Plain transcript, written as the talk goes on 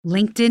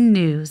LinkedIn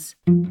News.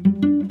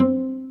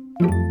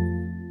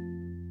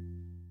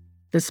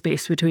 The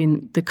space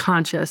between the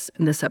conscious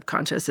and the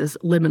subconscious is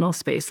liminal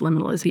space.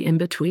 Liminal is the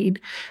in-between.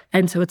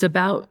 And so it's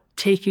about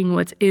taking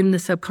what's in the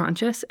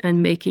subconscious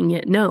and making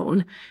it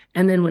known.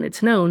 And then when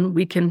it's known,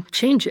 we can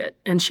change it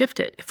and shift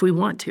it if we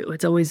want to.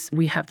 It's always,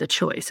 we have the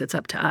choice. It's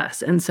up to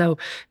us. And so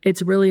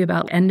it's really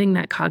about ending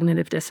that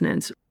cognitive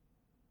dissonance.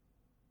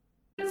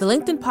 The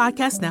LinkedIn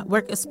Podcast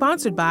Network is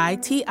sponsored by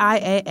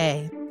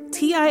TIAA.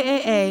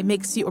 TIAA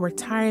makes you a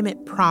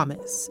retirement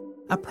promise.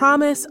 A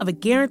promise of a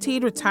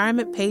guaranteed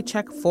retirement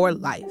paycheck for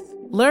life.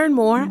 Learn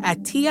more at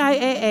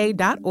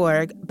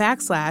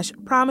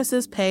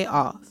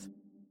TIAA.org/promisespayoff.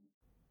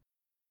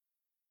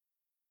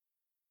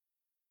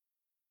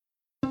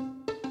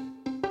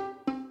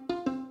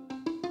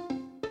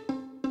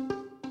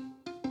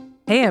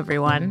 Hey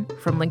everyone,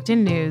 from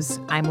LinkedIn News,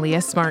 I'm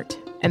Leah Smart,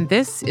 and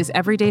this is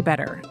Everyday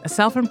Better, a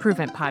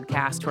self-improvement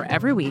podcast where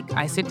every week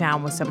I sit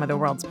down with some of the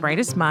world's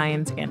brightest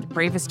minds and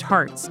bravest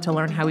hearts to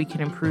learn how we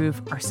can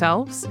improve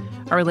ourselves,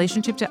 our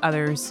relationship to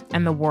others,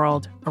 and the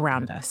world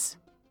around us.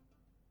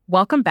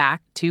 Welcome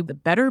back to the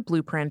Better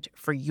Blueprint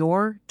for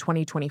your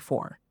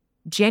 2024.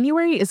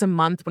 January is a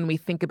month when we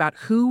think about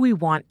who we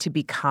want to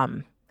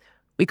become.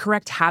 We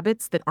correct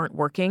habits that aren't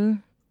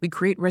working. We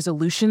create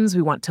resolutions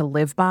we want to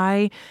live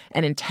by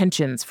and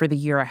intentions for the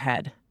year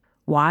ahead.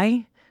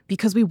 Why?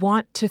 Because we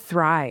want to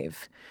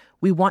thrive.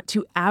 We want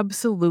to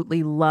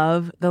absolutely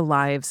love the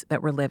lives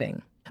that we're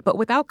living. But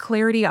without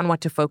clarity on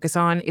what to focus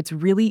on, it's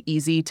really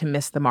easy to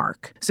miss the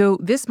mark. So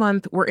this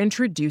month, we're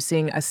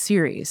introducing a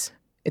series.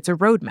 It's a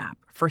roadmap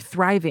for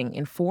thriving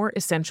in 4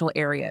 essential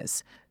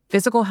areas: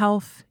 physical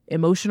health,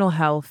 emotional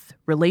health,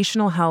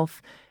 relational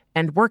health,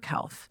 and work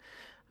health.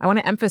 I want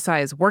to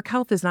emphasize work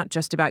health is not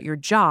just about your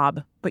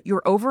job, but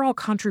your overall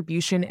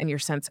contribution and your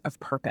sense of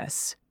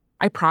purpose.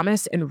 I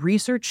promise, and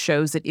research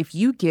shows that if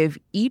you give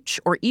each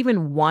or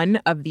even one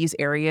of these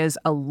areas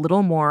a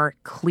little more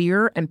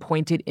clear and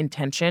pointed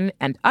intention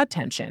and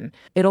attention,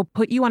 it'll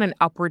put you on an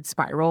upward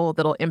spiral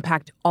that'll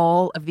impact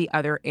all of the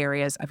other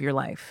areas of your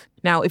life.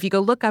 Now, if you go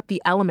look up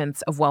the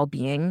elements of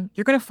well-being,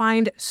 you're going to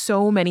find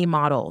so many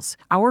models.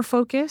 Our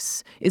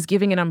focus is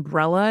giving an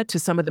umbrella to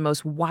some of the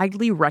most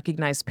widely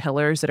recognized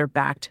pillars that are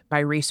backed by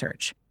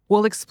research.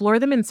 We'll explore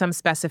them in some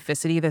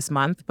specificity this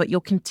month, but you'll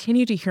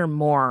continue to hear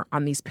more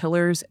on these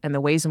pillars and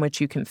the ways in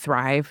which you can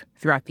thrive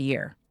throughout the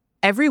year.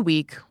 Every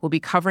week, we'll be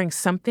covering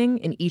something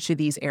in each of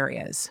these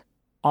areas,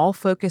 all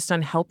focused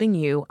on helping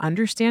you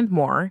understand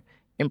more,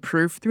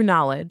 improve through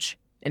knowledge,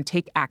 and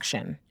take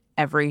action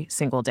every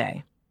single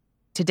day.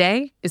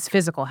 Today is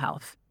physical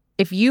health.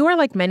 If you are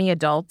like many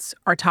adults,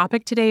 our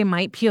topic today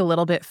might be a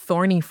little bit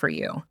thorny for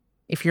you.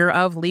 If you're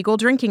of legal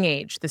drinking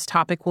age, this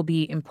topic will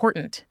be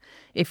important.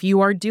 If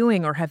you are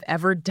doing or have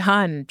ever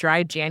done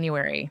dry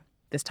January,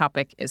 this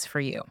topic is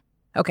for you.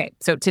 Okay,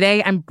 so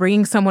today I'm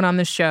bringing someone on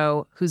the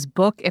show whose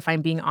book, if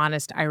I'm being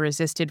honest, I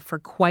resisted for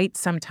quite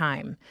some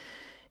time.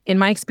 In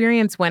my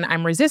experience, when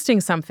I'm resisting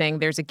something,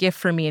 there's a gift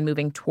for me in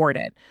moving toward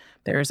it.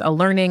 There's a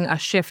learning, a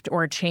shift,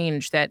 or a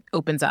change that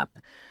opens up.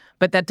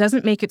 But that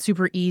doesn't make it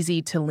super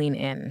easy to lean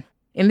in.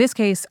 In this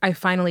case, I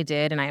finally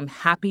did, and I am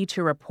happy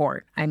to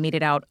report I made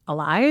it out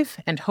alive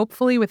and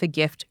hopefully with a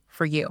gift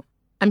for you.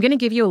 I'm going to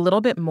give you a little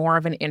bit more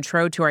of an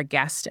intro to our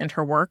guest and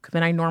her work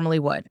than I normally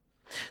would.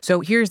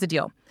 So here's the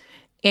deal.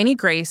 Annie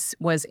Grace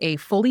was a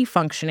fully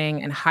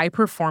functioning and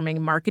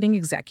high-performing marketing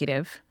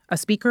executive, a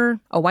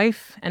speaker, a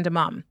wife, and a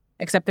mom.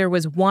 Except there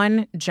was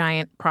one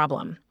giant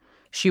problem.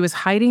 She was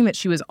hiding that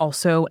she was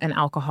also an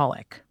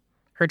alcoholic.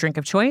 Her drink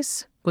of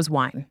choice was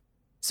wine.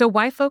 So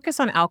why focus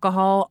on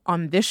alcohol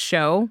on this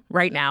show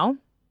right now?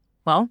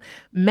 Well,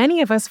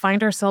 many of us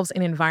find ourselves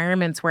in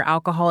environments where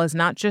alcohol is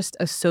not just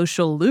a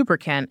social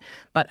lubricant,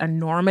 but a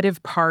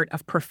normative part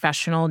of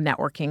professional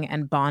networking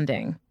and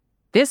bonding.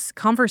 This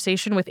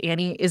conversation with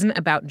Annie isn't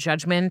about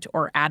judgment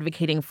or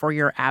advocating for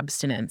your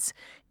abstinence.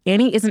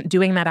 Annie isn't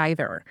doing that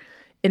either.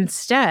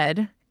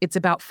 Instead, it's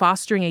about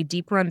fostering a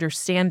deeper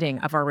understanding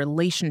of our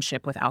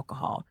relationship with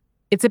alcohol.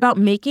 It's about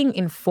making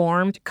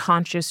informed,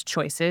 conscious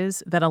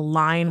choices that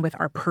align with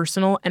our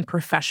personal and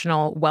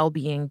professional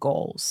well-being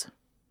goals.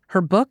 Her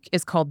book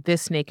is called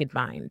This Naked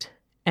Mind,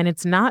 and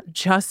it's not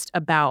just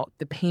about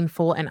the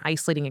painful and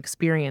isolating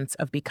experience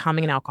of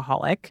becoming an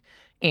alcoholic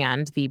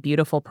and the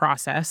beautiful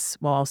process,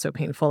 while also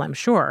painful, I'm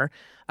sure,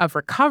 of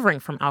recovering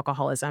from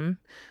alcoholism,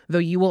 though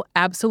you will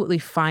absolutely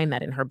find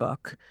that in her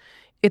book.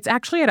 It's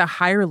actually at a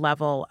higher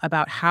level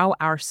about how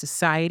our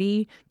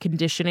society,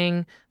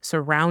 conditioning,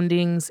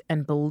 surroundings,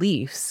 and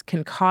beliefs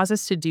can cause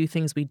us to do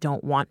things we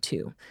don't want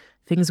to,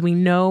 things we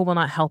know will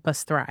not help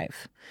us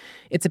thrive.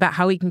 It's about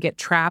how we can get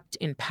trapped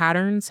in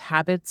patterns,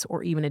 habits,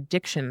 or even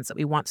addictions that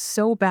we want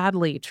so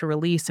badly to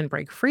release and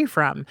break free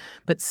from,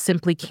 but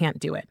simply can't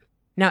do it.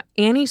 Now,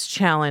 Annie's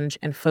challenge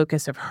and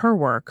focus of her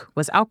work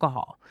was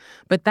alcohol,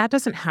 but that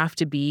doesn't have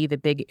to be the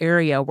big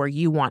area where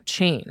you want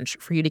change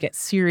for you to get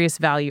serious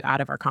value out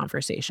of our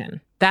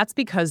conversation. That's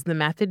because the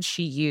method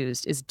she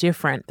used is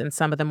different than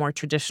some of the more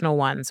traditional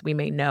ones we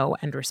may know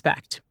and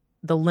respect.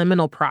 the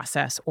liminal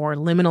process or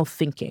liminal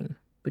thinking,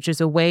 which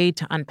is a way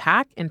to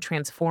unpack and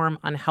transform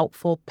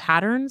unhelpful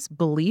patterns,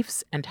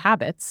 beliefs, and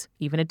habits,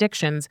 even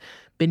addictions,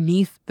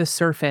 beneath the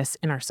surface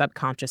in our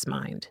subconscious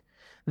mind.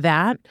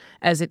 That,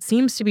 as it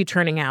seems to be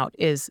turning out,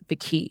 is the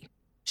key.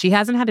 She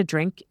hasn't had a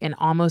drink in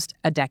almost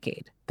a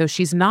decade, though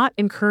she's not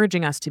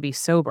encouraging us to be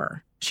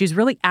sober. She's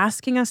really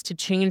asking us to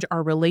change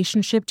our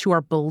relationship to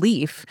our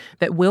belief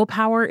that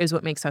willpower is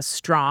what makes us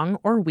strong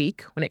or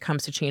weak when it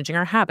comes to changing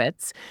our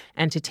habits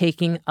and to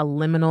taking a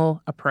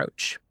liminal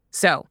approach.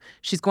 So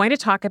she's going to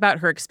talk about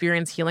her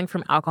experience healing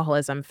from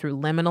alcoholism through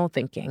liminal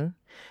thinking,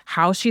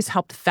 how she's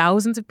helped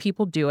thousands of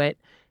people do it,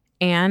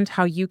 and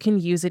how you can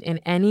use it in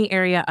any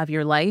area of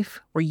your life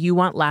where you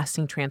want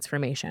lasting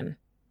transformation.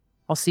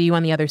 I'll see you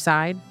on the other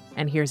side,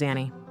 and here's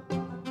Annie.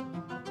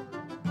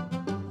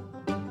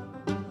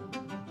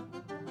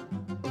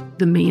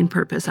 The main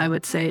purpose, I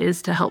would say,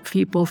 is to help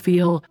people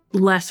feel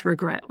less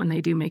regret when they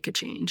do make a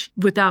change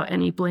without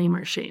any blame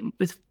or shame,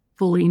 with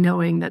fully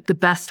knowing that the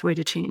best way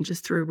to change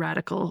is through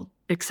radical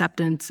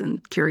acceptance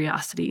and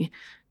curiosity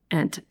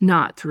and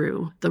not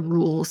through the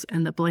rules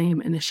and the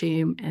blame and the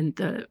shame and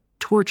the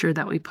torture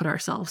that we put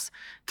ourselves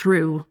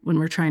through when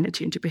we're trying to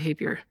change a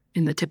behavior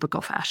in the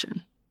typical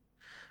fashion.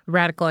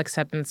 Radical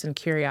acceptance and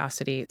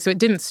curiosity. So it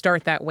didn't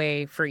start that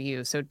way for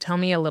you. So tell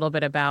me a little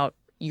bit about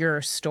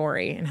your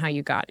story and how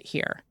you got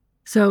here.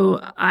 So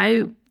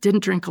I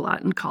didn't drink a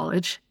lot in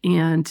college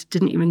and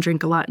didn't even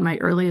drink a lot in my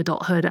early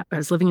adulthood. I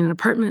was living in an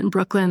apartment in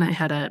Brooklyn. I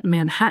had a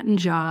Manhattan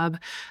job.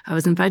 I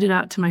was invited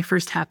out to my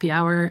first happy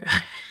hour.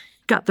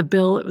 Got the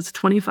bill. It was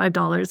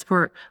 $25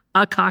 for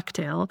a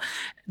cocktail.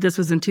 This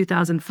was in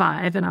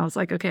 2005. And I was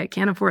like, okay, I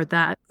can't afford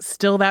that.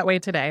 Still that way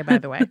today, by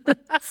the way.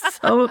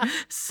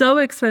 So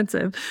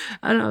expensive.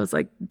 And I was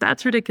like,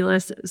 that's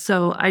ridiculous.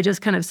 So I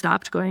just kind of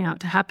stopped going out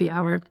to happy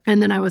hour.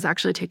 And then I was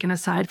actually taken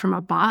aside from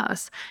a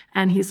boss.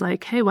 And he's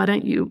like, hey, why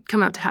don't you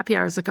come out to happy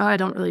hour? I was like, oh, I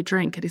don't really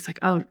drink. And he's like,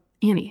 oh,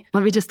 Annie,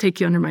 let me just take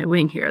you under my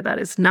wing here. That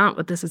is not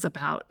what this is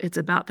about. It's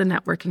about the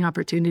networking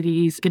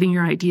opportunities, getting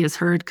your ideas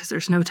heard because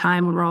there's no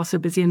time when we're all so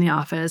busy in the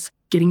office,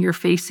 getting your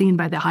face seen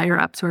by the higher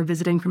ups who are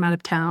visiting from out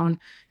of town.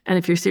 And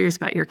if you're serious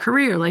about your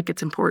career, like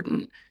it's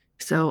important.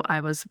 So I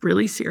was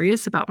really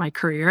serious about my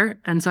career.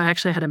 And so I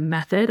actually had a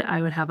method.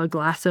 I would have a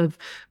glass of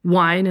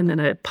wine and then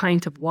a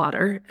pint of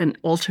water and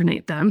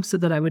alternate them so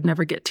that I would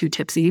never get too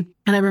tipsy.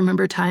 And I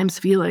remember times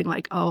feeling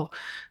like, oh,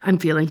 I'm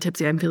feeling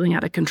tipsy. I'm feeling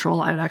out of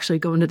control. I would actually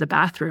go into the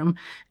bathroom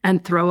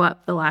and throw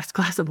up the last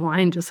glass of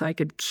wine just so I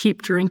could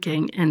keep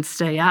drinking and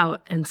stay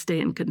out and stay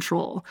in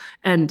control.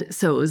 And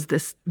so it was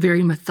this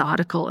very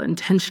methodical,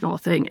 intentional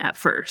thing at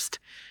first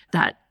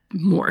that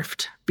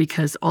morphed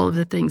because all of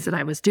the things that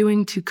I was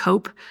doing to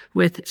cope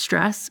with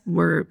stress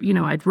were,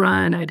 I'd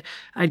run,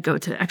 I'd go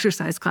to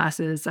exercise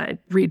classes, I'd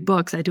read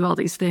books, I'd do all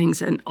these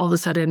things. And all of a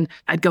sudden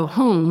I'd go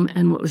home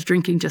and what was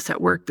drinking just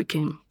at work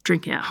became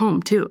drinking at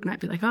home too. And I'd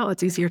be like, oh,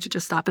 it's easier to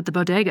just stop at the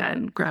bodega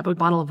and grab a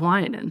bottle of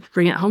wine and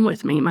bring it home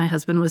with me. My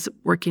husband was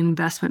working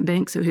investment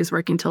bank, so he was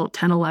working till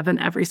 10, 11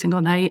 every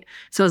single night.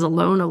 So I was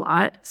alone a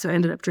lot. So I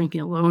ended up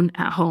drinking alone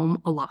at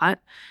home a lot.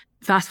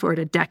 Fast forward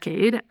a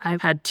decade, I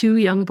had two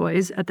young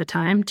boys at the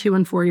time, 2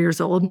 and 4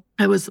 years old.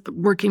 I was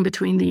working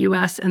between the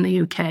US and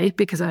the UK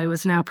because I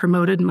was now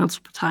promoted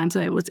multiple times.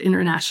 I was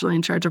internationally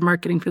in charge of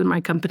marketing for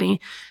my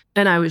company.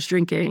 And I was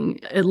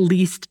drinking at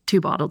least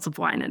 2 bottles of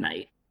wine a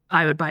night.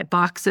 I would buy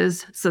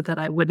boxes so that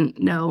I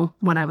wouldn't know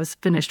when I was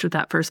finished with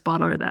that first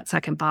bottle or that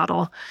second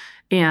bottle.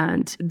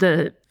 And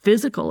the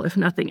physical, if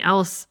nothing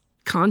else,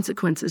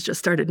 consequences just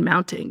started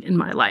mounting in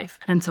my life.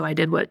 And so I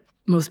did what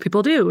most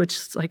people do, which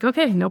is like,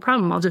 okay, no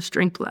problem. I'll just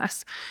drink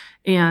less.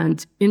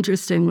 And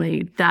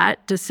interestingly,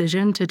 that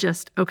decision to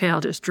just, okay,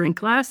 I'll just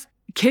drink less,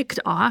 kicked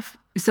off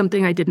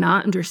something I did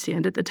not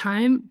understand at the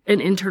time,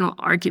 an internal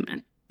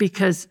argument,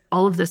 because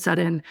all of a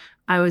sudden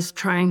I was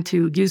trying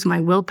to use my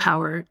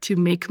willpower to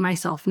make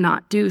myself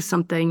not do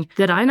something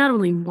that I not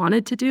only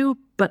wanted to do,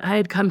 but I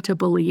had come to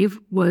believe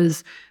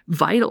was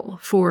vital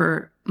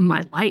for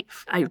my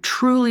life. I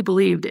truly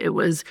believed it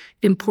was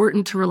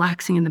important to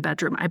relaxing in the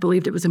bedroom. I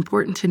believed it was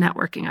important to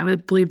networking. I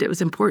believed it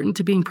was important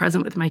to being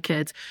present with my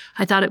kids.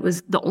 I thought it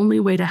was the only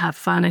way to have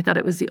fun. I thought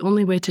it was the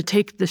only way to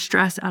take the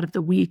stress out of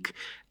the week.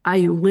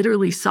 I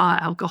literally saw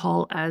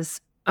alcohol as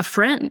a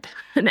friend,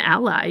 an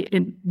ally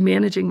in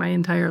managing my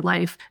entire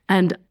life,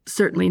 and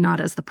certainly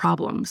not as the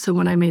problem. So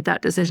when I made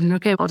that decision,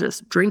 okay, I'll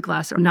just drink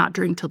less or not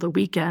drink till the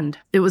weekend,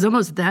 it was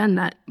almost then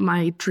that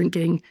my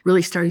drinking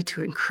really started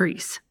to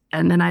increase.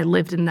 And then I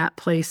lived in that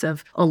place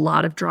of a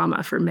lot of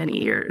drama for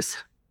many years.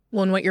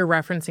 Well, and what you're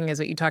referencing is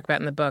what you talk about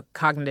in the book,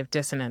 cognitive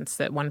dissonance,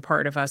 that one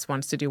part of us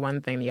wants to do one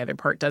thing, the other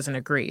part doesn't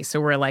agree. So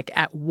we're like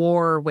at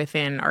war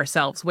within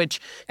ourselves, which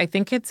I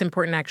think it's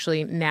important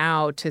actually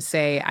now to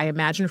say, I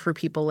imagine for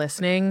people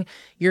listening,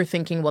 you're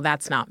thinking, well,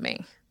 that's not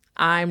me.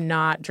 I'm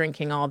not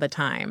drinking all the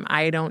time.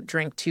 I don't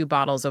drink 2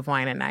 bottles of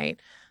wine a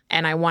night.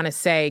 And I want to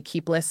say,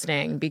 keep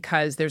listening,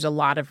 because there's a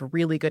lot of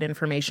really good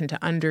information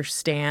to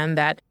understand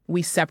that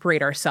we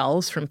separate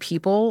ourselves from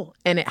people,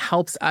 and it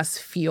helps us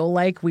feel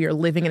like we are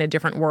living in a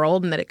different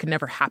world and that it could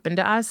never happen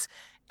to us.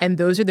 And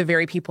those are the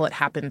very people it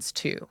happens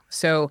to.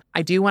 So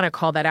I do want to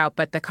call that out.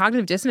 But the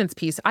cognitive dissonance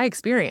piece I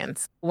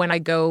experience when I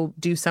go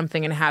do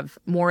something and have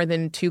more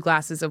than 2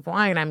 glasses of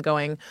wine, I'm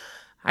going,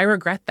 I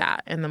regret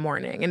that in the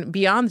morning. And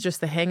beyond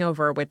just the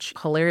hangover, which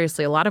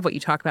hilariously, a lot of what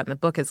you talk about in the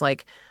book is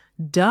like,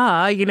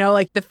 duh,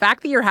 like the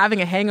fact that you're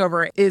having a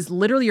hangover is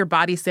literally your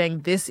body saying,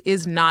 this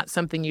is not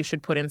something you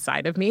should put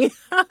inside of me.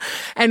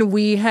 And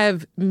we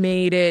have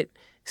made it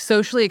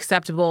socially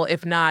acceptable,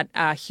 if not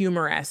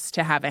humorous,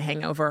 to have a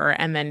hangover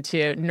and then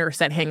to nurse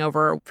that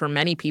hangover for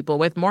many people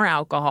with more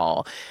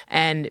alcohol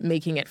and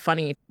making it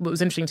funny. What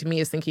was interesting to me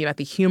is thinking about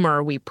the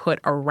humor we put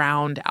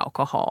around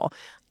alcohol.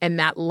 And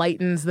that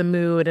lightens the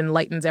mood and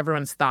lightens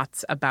everyone's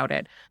thoughts about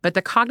it. But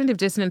the cognitive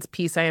dissonance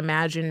piece, I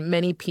imagine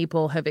many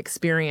people have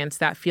experienced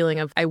that feeling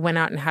of, I went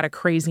out and had a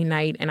crazy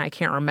night and I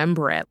can't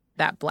remember it,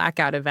 that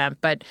blackout event.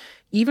 But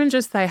even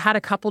just I had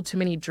a couple too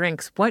many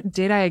drinks, what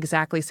did I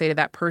exactly say to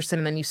that person?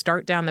 And then you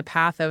start down the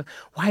path of,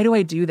 why do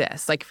I do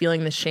this? Like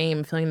feeling the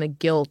shame, feeling the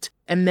guilt,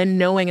 and then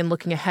knowing and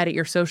looking ahead at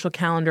your social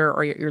calendar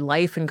or your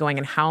life and going,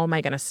 and how am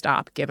I going to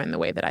stop given the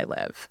way that I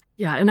live?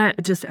 Yeah, and I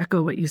just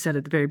echo what you said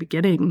at the very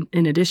beginning.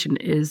 In addition,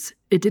 is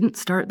it didn't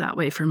start that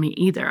way for me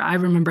either. I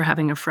remember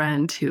having a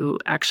friend who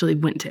actually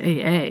went to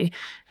AA,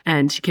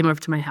 and she came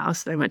over to my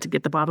house, and I went to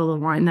get the bottle of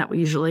wine that we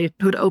usually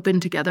would open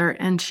together,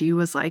 and she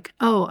was like,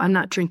 oh, I'm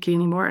not drinking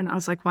anymore. And I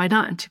was like, why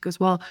not? And she goes,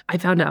 well, I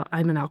found out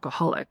I'm an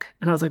alcoholic.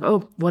 And I was like,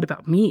 oh, what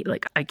about me?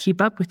 Like, I keep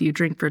up with you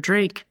drink for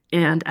drink.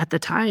 And at the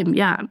time,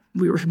 yeah,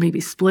 we were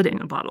maybe splitting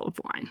a bottle of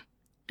wine.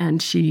 And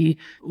she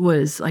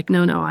was like,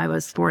 no, I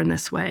was born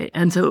this way.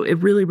 And so it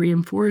really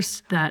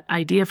reinforced that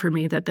idea for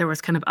me that there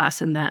was kind of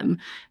us and them.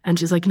 And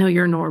she's like, no,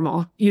 you're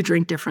normal. You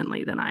drink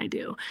differently than I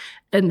do.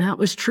 And that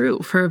was true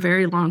for a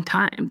very long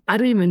time. I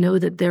don't even know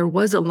that there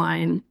was a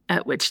line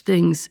at which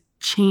things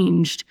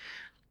changed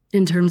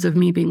in terms of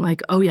me being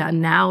like, oh yeah,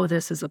 now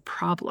this is a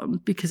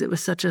problem, because it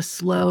was such a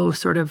slow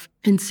sort of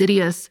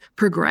insidious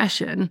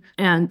progression.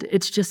 And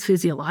it's just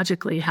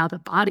physiologically how the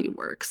body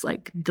works.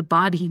 Like the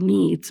body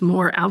needs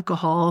more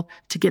alcohol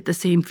to get the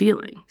same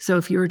feeling. So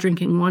if you were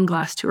drinking 1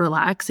 glass to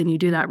relax and you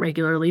do that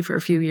regularly for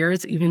a few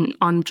years, even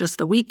on just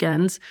the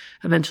weekends,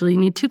 eventually you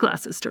need 2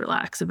 glasses to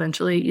relax.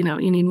 Eventually, you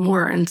need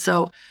more. And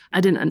so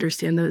I didn't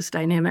understand those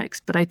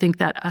dynamics, but I think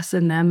that us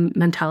and them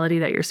mentality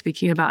that you're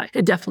speaking about,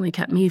 it definitely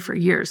kept me for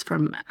years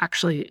from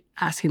actually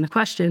asking the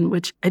question,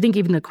 which I think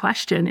even the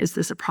question, is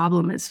this a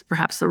problem, is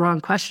perhaps the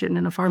wrong question.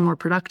 And a far more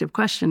productive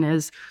question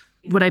is,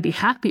 would I be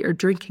happier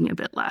drinking a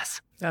bit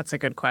less? That's a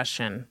good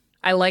question.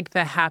 I like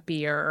the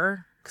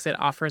happier because it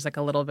offers like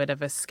a little bit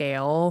of a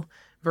scale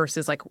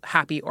versus like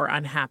happy or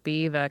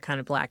unhappy, the kind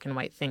of black and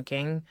white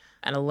thinking,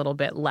 and a little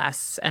bit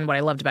less. And what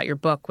I loved about your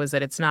book was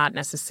that it's not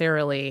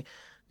necessarily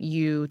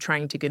you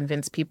trying to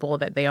convince people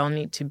that they all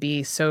need to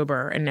be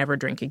sober and never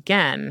drink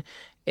again.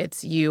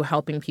 It's you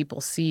helping people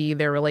see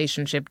their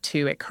relationship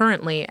to it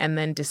currently and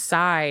then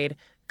decide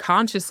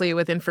consciously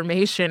with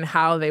information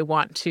how they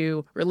want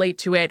to relate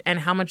to it and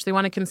how much they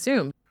want to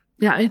consume.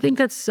 Yeah, I think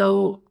that's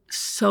so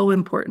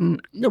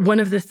important. One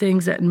of the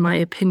things that, in my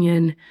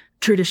opinion,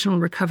 traditional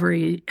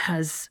recovery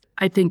has,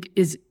 I think,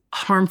 is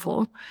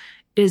harmful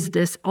is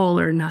this all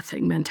or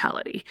nothing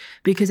mentality.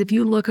 Because if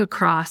you look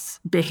across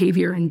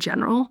behavior in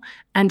general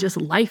and just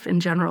life in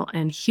general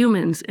and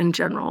humans in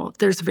general,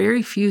 there's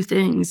very few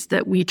things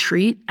that we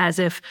treat as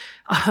if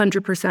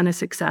 100% is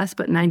success,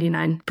 but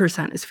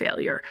 99% is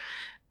failure.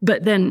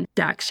 But then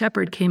Dax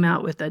Shepard came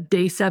out with a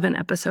Day 7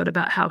 episode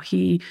about how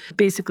he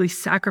basically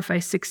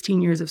sacrificed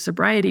 16 years of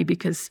sobriety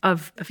because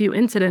of a few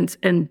incidents.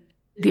 And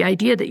the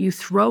idea that you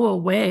throw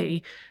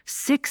away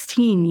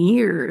 16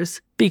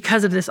 years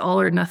because of this all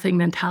or nothing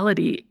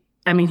mentality,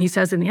 I mean, he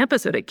says in the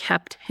episode, it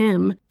kept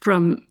him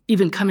from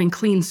even coming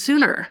clean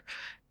sooner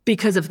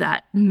because of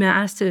that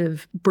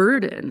massive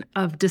burden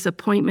of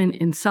disappointment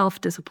in self,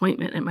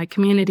 disappointment in my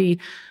community,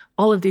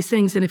 all of these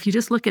things. And if you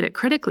just look at it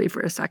critically for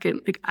a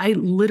second, like I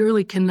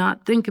literally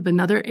cannot think of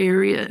another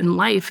area in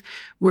life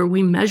where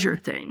we measure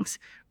things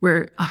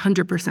where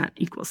 100%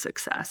 equals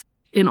success.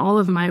 In all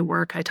of my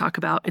work, I talk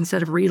about,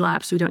 instead of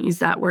relapse, we don't use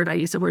that word. I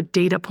use the word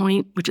data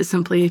point, which is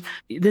simply,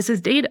 this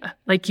is data.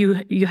 Like you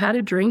had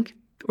a drink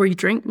or you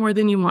drink more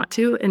than you want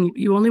to, and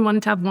you only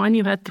wanted to have one,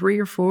 you had 3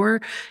 or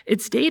 4.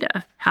 It's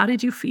data. How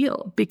did you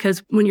feel?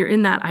 Because when you're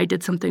in that, I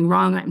did something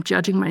wrong, I'm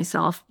judging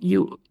myself,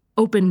 you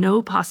open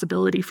no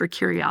possibility for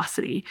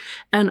curiosity.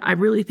 And I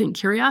really think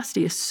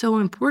curiosity is so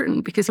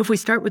important, because if we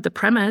start with the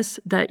premise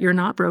that you're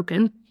not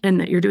broken and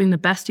that you're doing the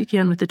best you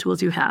can with the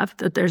tools you have,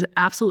 that there's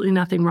absolutely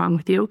nothing wrong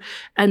with you,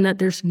 and that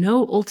there's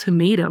no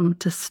ultimatum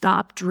to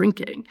stop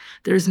drinking.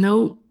 There's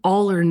no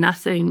all or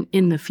nothing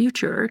in the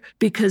future,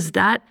 because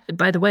that,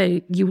 by the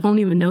way, you won't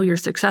even know you're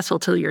successful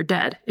till you're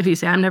dead. If you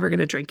say, I'm never going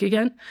to drink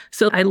again.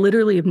 So I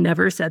literally have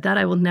never said that.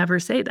 I will never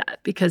say that,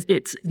 because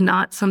it's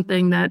not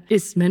something that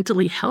is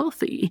mentally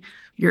healthy.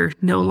 You're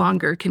no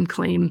longer can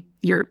claim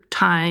your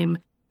time.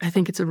 I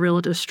think it's a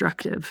real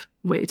destructive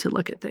way to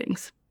look at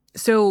things.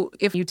 So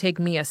if you take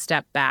me a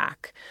step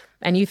back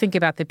and you think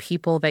about the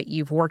people that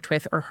you've worked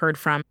with or heard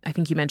from, I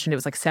think you mentioned it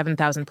was like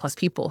 7,000 plus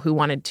people who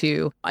wanted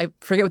to, I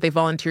forget what they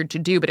volunteered to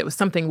do, but it was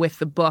something with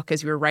the book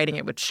as you were writing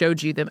it, which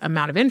showed you the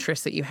amount of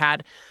interest that you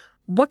had.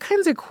 What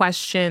kinds of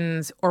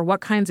questions or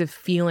what kinds of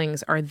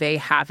feelings are they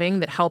having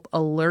that help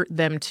alert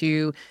them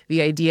to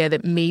the idea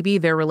that maybe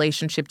their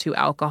relationship to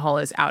alcohol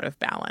is out of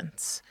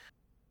balance?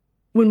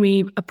 When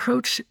we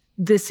approach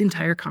this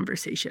entire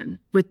conversation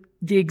with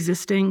the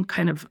existing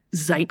kind of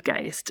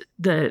zeitgeist,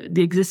 the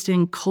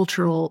existing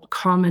cultural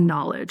common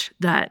knowledge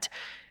that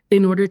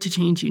in order to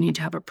change, you need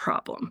to have a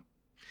problem,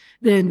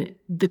 then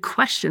the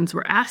questions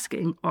we're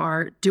asking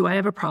are, do I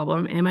have a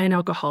problem? Am I an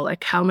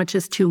alcoholic? How much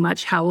is too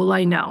much? How will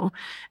I know?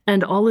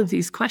 And all of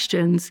these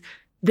questions,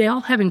 they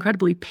all have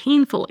incredibly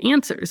painful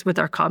answers with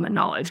our common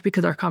knowledge,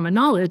 because our common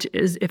knowledge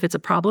is if it's a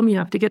problem, you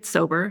have to get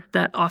sober.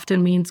 That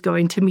often means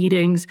going to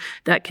meetings.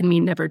 That can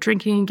mean never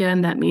drinking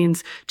again. That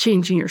means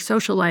changing your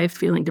social life,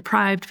 feeling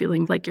deprived,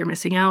 feeling like you're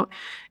missing out.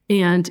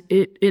 And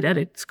it at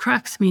its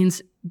crux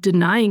means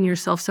denying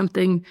yourself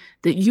something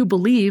that you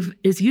believe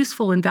is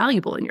useful and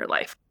valuable in your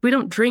life. We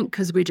don't drink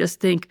because we just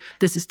think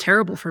this is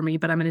terrible for me,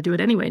 but I'm going to do it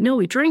anyway. No,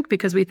 we drink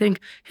because we think,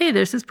 hey,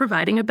 this is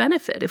providing a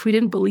benefit. If we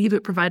didn't believe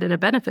it provided a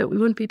benefit, we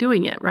wouldn't be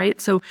doing it, right?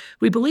 So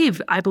I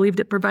believed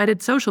it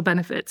provided social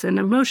benefits and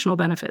emotional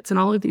benefits and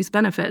all of these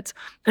benefits.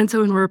 And so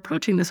when we're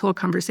approaching this whole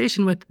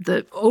conversation with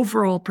the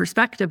overall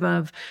perspective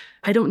of,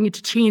 I don't need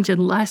to change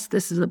unless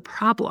this is a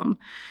problem,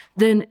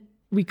 then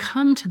we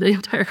come to the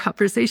entire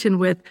conversation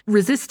with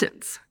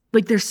resistance.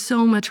 Like there's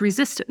so much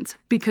resistance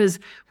because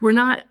we're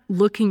not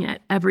looking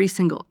at every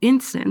single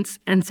instance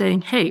and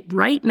saying, hey,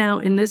 right now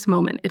in this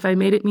moment, if I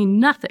made it mean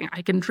nothing,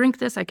 I can drink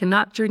this, I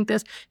cannot drink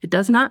this. It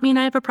does not mean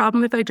I have a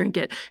problem if I drink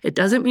it. It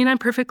doesn't mean I'm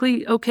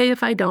perfectly okay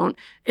if I don't.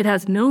 It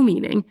has no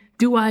meaning.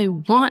 Do I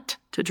want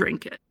to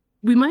drink it?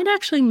 We might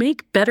actually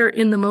make better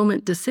in the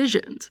moment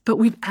decisions, but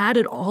we've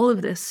added all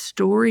of this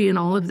story and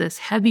all of this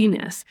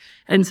heaviness.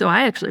 And so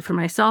for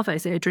myself, I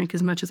say I drink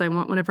as much as I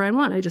want whenever I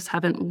want. I just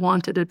haven't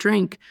wanted a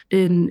drink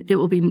it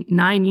will be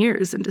 9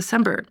 years in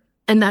December.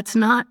 And that's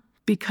not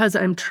because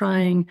I'm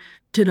trying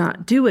to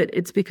not do it.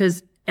 It's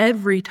because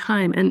every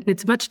time, and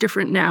it's much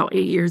different now,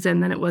 8 years in,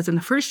 than it was in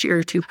the first year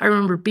or two. I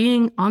remember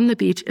being on the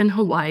beach in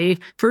Hawaii.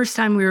 First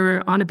time we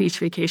were on a beach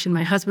vacation,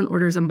 my husband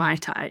orders a Mai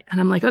Tai. And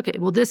I'm like, okay,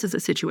 well, this is a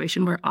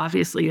situation where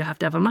obviously you have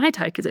to have a Mai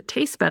Tai because it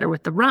tastes better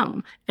with the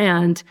rum.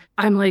 And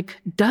I'm like,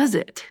 does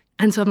it?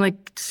 And so I'm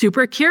like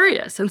super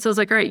curious. And so I was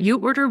like, all right, you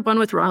order one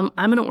with rum.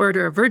 I'm going to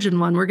order a virgin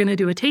one. We're going to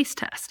do a taste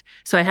test.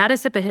 So I had a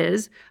sip of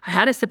his. I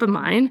had a sip of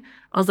mine.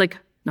 I was like,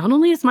 not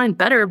only is mine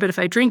better, but if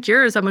I drink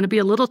yours, I'm going to be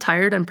a little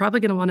tired. I'm probably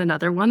going to want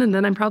another one. And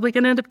then I'm probably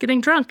going to end up getting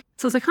drunk.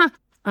 So I was like,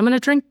 I'm going to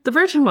drink the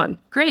virgin one.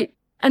 Great.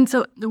 And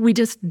so we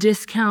just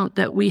discount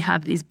that we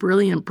have these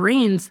brilliant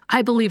brains.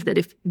 I believe that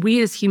if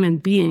we as human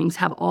beings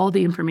have all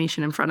the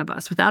information in front of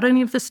us, without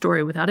any of the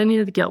story, without any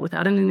of the guilt,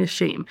 without any of the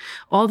shame,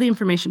 all the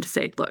information to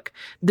say, look,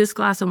 this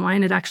glass of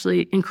wine, it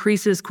actually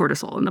increases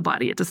cortisol in the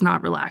body. It does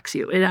not relax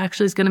you. It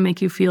actually is going to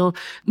make you feel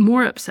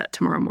more upset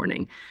tomorrow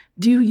morning.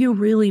 Do you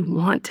really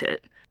want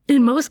it?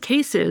 In most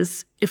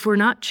cases, if we're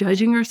not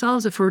judging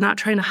ourselves, if we're not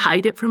trying to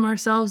hide it from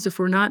ourselves, if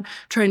we're not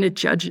trying to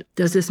judge,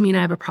 does this mean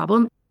I have a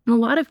problem? In a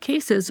lot of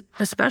cases,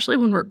 especially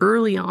when we're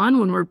early on,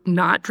 when we're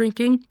not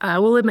drinking, I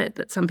will admit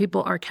that some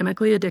people are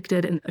chemically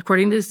addicted. And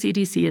according to the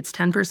CDC, it's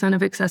 10%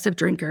 of excessive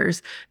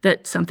drinkers,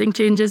 that something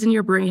changes in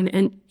your brain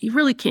and you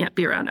really can't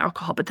be around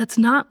alcohol. But that's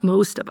not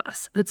most of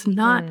us. That's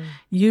not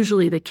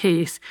usually the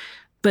case.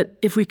 But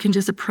if we can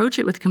just approach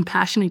it with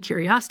compassion and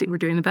curiosity, we're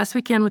doing the best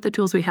we can with the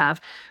tools we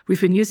have.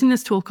 We've been using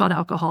this tool called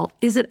alcohol.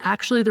 Is it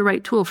actually the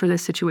right tool for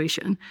this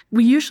situation?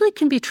 We usually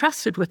can be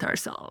trusted with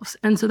ourselves.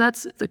 And so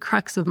that's the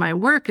crux of my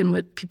work. And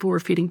what people were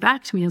feeding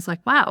back to me is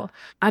like, wow,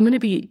 I'm going to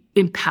be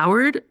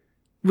empowered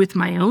with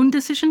my own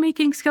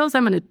decision-making skills.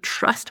 I'm going to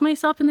trust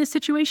myself in this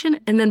situation.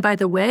 And then, by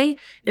the way,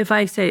 if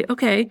I say,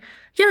 okay,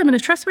 yeah, I'm going to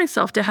trust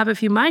myself to have a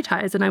few Mai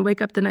Tais, and I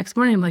wake up the next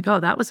morning, I'm like, oh,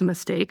 that was a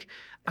mistake.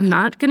 I'm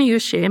not going to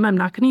use shame. I'm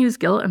not going to use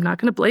guilt. I'm not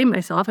going to blame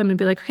myself. I'm going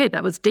to be like, okay,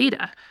 that was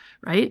data,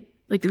 right?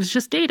 Like it was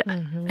just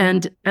data.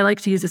 And I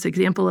like to use this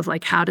example of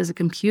like, how does a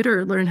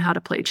computer learn how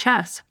to play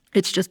chess?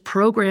 It's just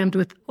programmed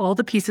with all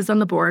the pieces on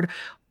the board,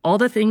 all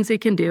the things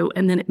it can do,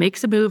 and then it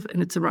makes a move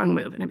and it's a wrong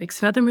move, and it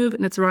makes another move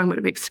and it's a wrong move.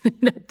 It makes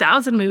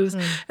 1,000 moves,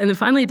 and then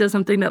finally it does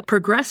something that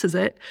progresses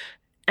it,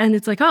 and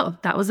it's like, oh,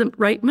 that was the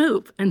right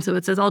move. And so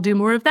it says, I'll do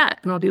more of that,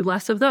 and I'll do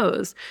less of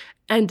those.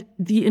 And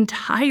the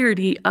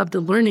entirety of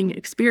the learning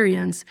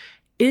experience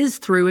is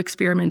through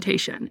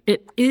experimentation.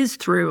 It is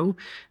through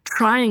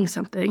trying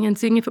something and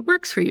seeing if it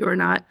works for you or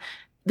not.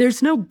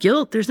 There's no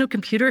guilt. There's no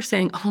computer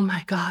saying, oh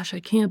my gosh, I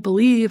can't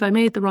believe I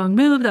made the wrong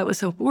move. That was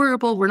so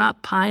horrible. We're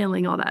not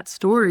piling all that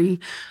story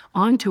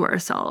onto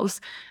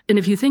ourselves. And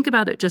if you think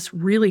about it just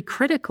really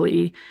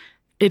critically,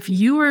 if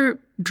you are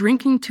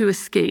drinking to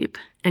escape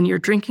and you're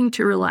drinking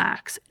to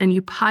relax and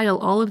you pile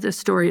all of this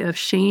story of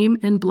shame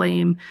and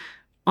blame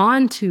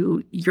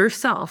onto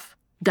yourself,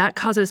 that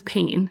causes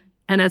pain.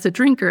 And as a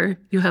drinker,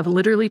 you have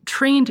literally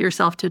trained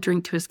yourself to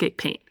drink to escape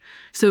pain.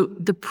 So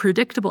the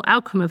predictable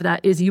outcome of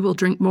that is you will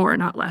drink more,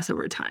 not less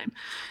over time.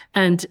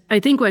 And I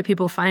think why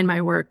people find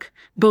my work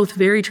both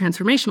very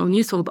transformational and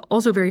useful, but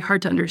also very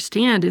hard to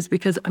understand is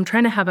because I'm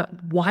trying to have a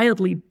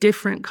wildly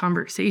different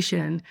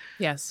conversation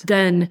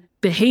than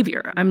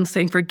behavior. I'm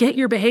saying, forget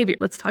your behavior.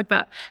 Let's talk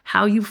about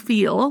how you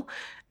feel.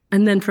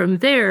 And then from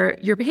there,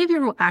 your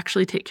behavior will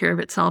actually take care of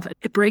itself.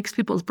 It breaks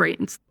people's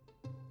brains.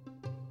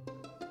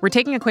 We're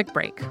taking a quick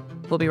break.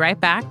 We'll be right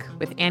back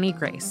with Annie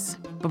Grace.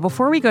 But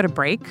before we go to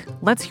break,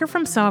 let's hear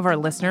from some of our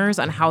listeners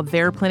on how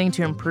they're planning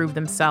to improve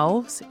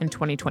themselves in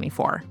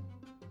 2024.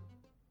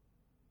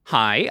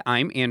 Hi,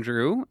 I'm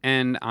Andrew,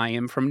 and I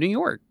am from New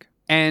York.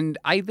 And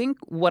I think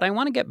what I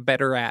want to get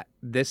better at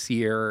this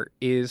year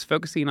is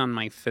focusing on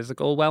my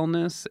physical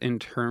wellness in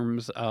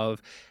terms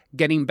of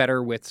getting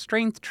better with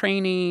strength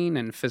training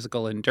and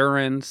physical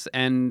endurance.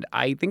 And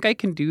I think I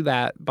can do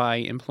that by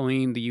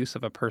employing the use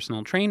of a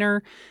personal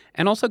trainer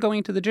and also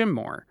going to the gym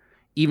more.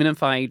 Even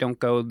if I don't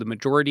go the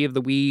majority of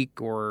the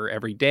week or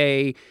every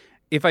day,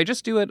 if I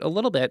just do it a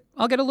little bit,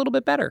 I'll get a little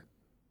bit better.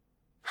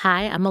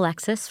 Hi, I'm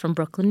Alexis from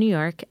Brooklyn, New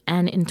York,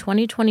 and in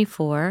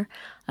 2024,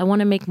 I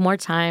want to make more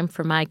time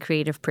for my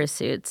creative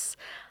pursuits.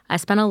 I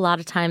spent a lot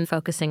of time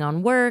focusing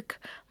on work,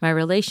 my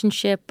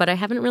relationship, but I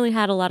haven't really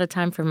had a lot of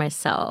time for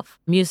myself.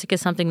 Music is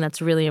something that's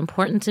really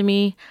important to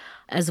me,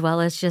 as well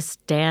as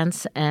just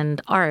dance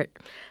and art.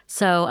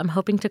 So I'm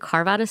hoping to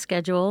carve out a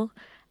schedule,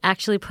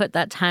 actually put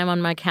that time on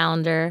my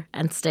calendar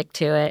and stick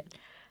to it,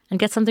 and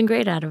get something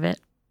great out of it.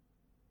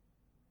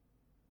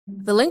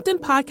 The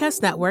LinkedIn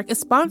Podcast Network is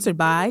sponsored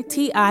by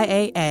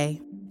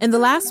TIAA. In the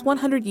last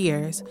 100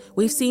 years,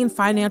 we've seen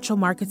financial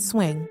markets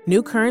swing,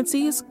 new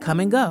currencies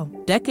come and go,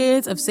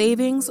 decades of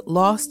savings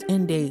lost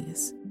in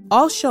days,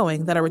 all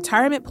showing that a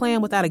retirement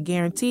plan without a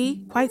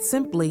guarantee, quite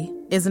simply,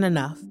 isn't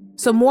enough.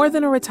 So more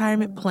than a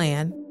retirement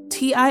plan,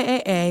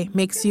 TIAA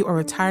makes you a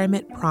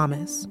retirement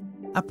promise.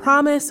 A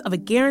promise of a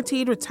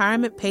guaranteed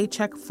retirement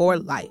paycheck for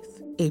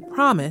life. A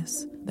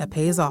promise that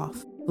pays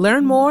off.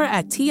 Learn more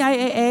at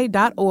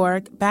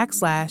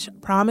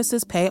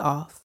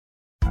TIAA.org/promisespayoff.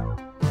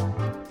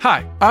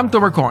 Hi, I'm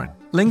Tomer Cohen,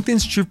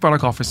 LinkedIn's Chief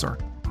Product Officer.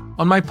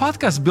 On my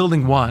podcast,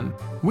 Building One,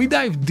 we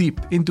dive deep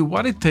into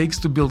what it takes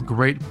to build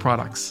great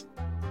products.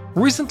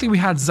 Recently, we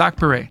had Zach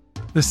Perret,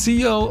 the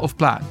CEO of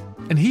Plaid,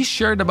 and he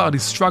shared about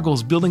his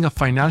struggles building a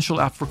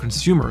financial app for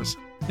consumers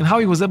and how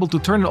he was able to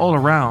turn it all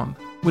around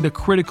with a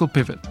critical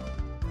pivot.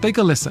 Take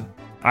a listen.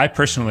 I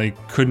personally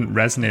couldn't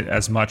resonate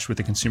as much with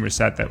the consumer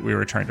set that we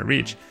were trying to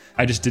reach.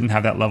 I just didn't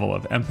have that level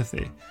of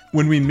empathy.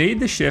 When we made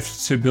the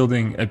shift to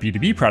building a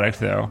B2B product,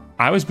 though,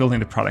 I was building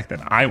the product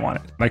that I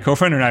wanted. My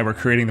co-founder and I were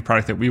creating the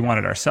product that we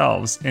wanted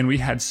ourselves, and we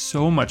had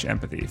so much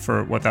empathy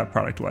for what that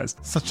product was.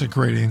 Such a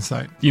great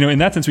insight. In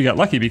that sense, we got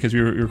lucky because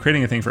we were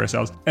creating a thing for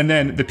ourselves. And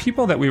then the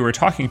people that we were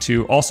talking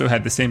to also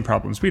had the same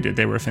problems we did.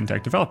 They were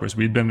fintech developers.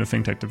 We'd been a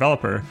fintech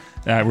developer.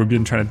 We've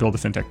been trying to build a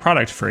fintech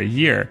product for a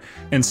year.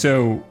 And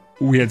so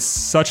we had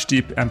such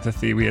deep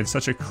empathy. We had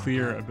such a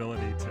clear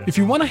ability to... If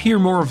you want to hear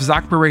more of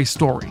Zach Perret's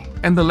story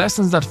and the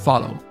lessons that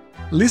follow,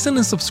 listen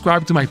and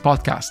subscribe to my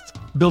podcast,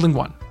 Building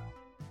One.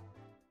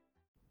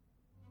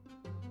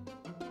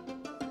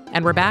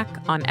 And we're back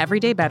on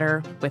Everyday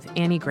Better with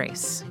Annie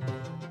Grace.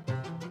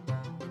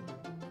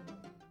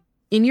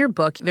 In your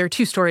book, there are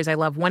two stories I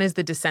love. One is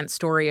the descent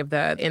story of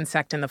the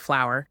insect and the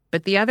flower.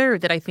 But the other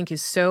that I think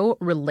is so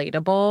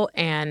relatable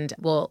and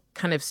will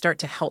kind of start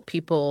to help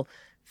people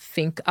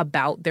think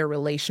about their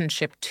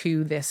relationship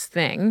to this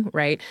thing,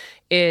 right,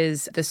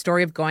 is the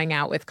story of going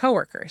out with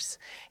coworkers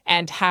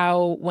and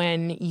how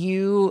when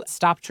you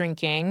stop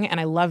drinking, and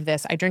I love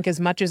this, I drink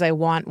as much as I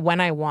want when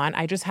I want,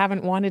 I just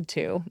haven't wanted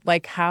to.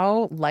 Like,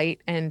 how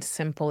light and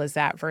simple is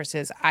that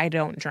versus I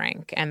don't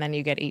drink, and then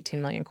you get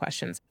 18 million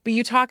questions. But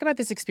you talk about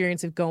this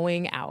experience of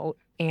going out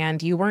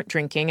and you weren't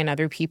drinking and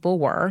other people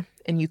were,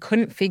 and you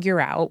couldn't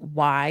figure out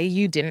why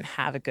you didn't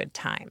have a good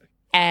time.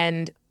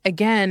 And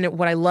again,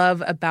 what I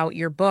love about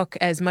your book,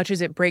 as much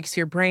as it breaks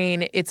your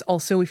brain, it's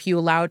also, if you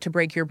allow it to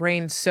break your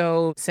brain,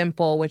 so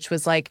simple, which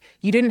was like,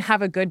 you didn't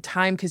have a good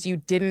time because you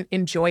didn't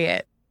enjoy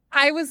it.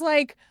 I was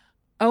like,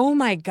 oh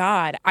my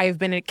God, I've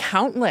been at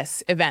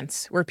countless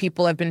events where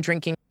people have been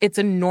drinking. It's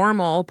a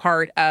normal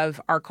part of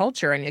our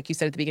culture. And like you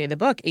said at the beginning of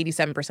the book,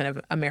 87% of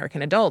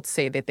American adults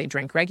say that they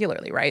drink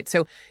regularly, right?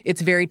 So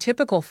it's very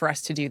typical for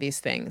us to do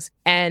these things.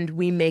 And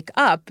we make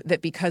up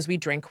that because we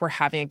drink, we're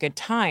having a good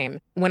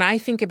time. When I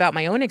think about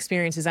my own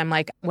experiences, I'm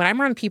like, when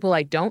I'm around people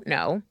I don't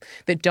know,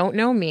 that don't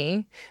know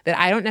me, that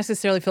I don't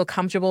necessarily feel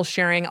comfortable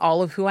sharing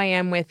all of who I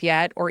am with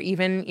yet, or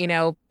even,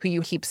 who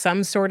you keep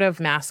some sort of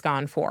mask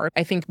on for,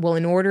 I think, well,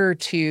 in order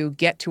to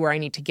get to where I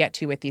need to get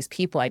to with these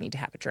people, I need to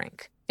have a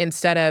drink.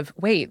 Instead of,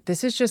 wait,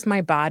 this is just my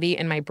body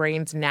and my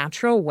brain's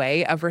natural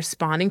way of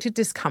responding to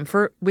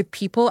discomfort with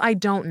people I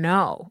don't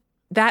know.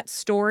 That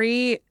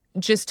story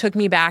just took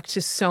me back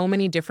to so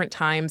many different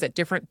times at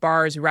different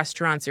bars,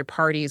 restaurants, or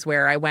parties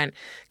where I went,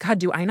 God,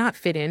 do I not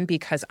fit in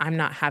because I'm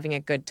not having a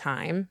good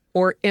time?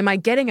 Or am I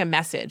getting a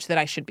message that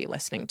I should be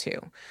listening to?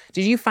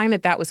 Did you find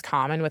that that was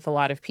common with a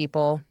lot of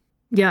people?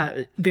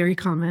 Yeah, very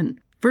common.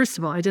 First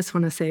of all, I just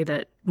want to say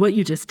that what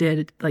you just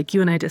did, like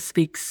you and I just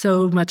speak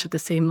so much of the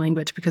same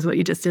language, because what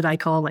you just did, I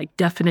call like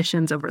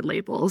definitions over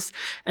labels.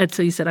 And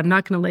so you said, I'm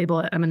not going to label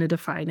it, I'm going to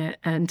define it.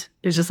 And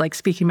it's just like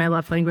speaking my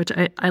love language.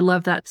 I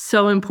love that.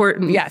 So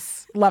important.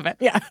 Yes, love it.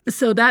 Yeah.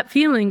 So that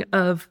feeling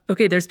of,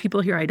 okay, there's people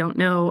here I don't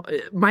know.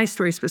 My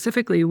story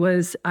specifically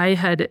was I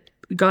had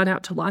gone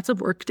out to lots of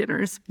work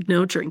dinners,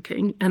 no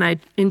drinking, and I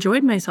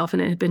enjoyed myself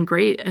and it had been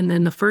great. And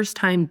then the first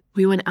time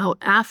we went out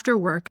after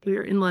work, we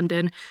were in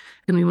London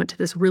and we went to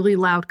this really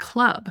loud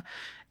club.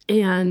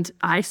 And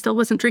I still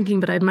wasn't drinking,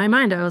 but in my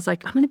mind, I was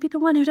like, I'm going to be the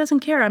one who doesn't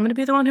care. I'm going to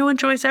be the one who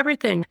enjoys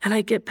everything. And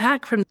I get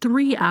back from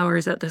 3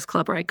 hours at this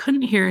club where I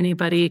couldn't hear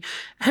anybody.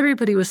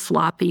 Everybody was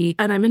sloppy.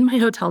 And I'm in my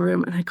hotel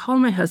room and I call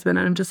my husband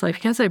and I'm just like, I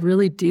guess I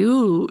really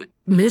do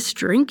miss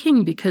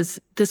drinking because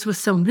this was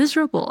so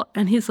miserable.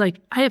 And he's like,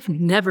 I have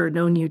never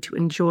known you to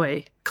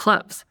enjoy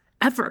clubs,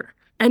 ever.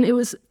 And it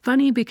was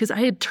funny because I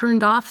had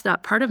turned off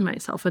that part of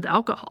myself with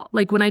alcohol.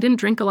 Like when I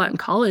didn't drink a lot in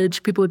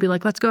college, people would be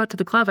like, let's go out to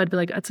the club. I'd be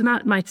like, that's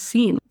not my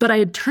scene. But I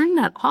had turned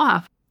that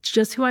off. It's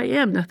just who I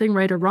am, nothing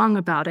right or wrong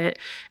about it.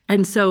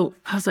 And so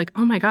I was like,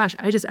 oh my gosh,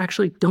 I just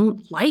actually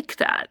don't like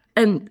that.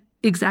 And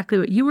exactly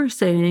what you were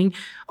saying,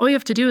 all you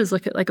have to do is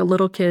look at like a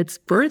little kid's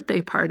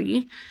birthday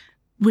party.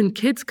 When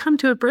kids come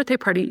to a birthday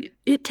party,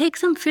 it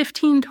takes them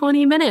 15,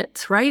 20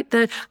 minutes, right?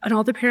 And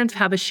all the parents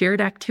have a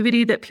shared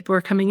activity that people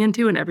are coming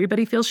into and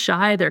everybody feels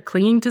shy. They're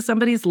clinging to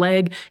somebody's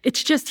leg.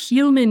 It's just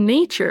human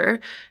nature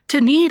to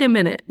need a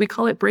minute. We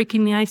call it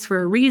breaking the ice for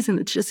a reason.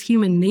 It's just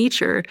human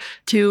nature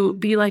to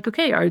be like,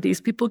 okay, are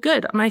these people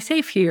good? Am I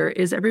safe here?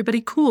 Is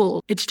everybody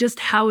cool? It's just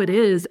how it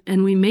is.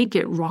 And we make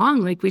it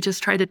wrong. Like we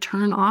just try to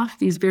turn off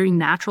these very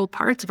natural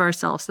parts of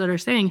ourselves that are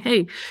saying,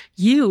 hey,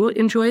 you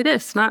enjoy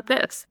this, not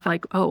this.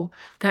 Like, oh,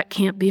 that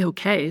can't be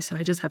okay. So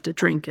I just have to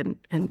drink and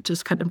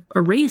just kind of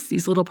erase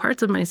these little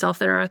parts of myself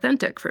that are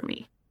authentic for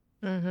me.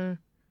 Mm-hmm.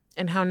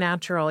 And how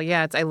natural.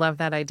 Yeah, I love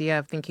that idea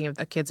of thinking of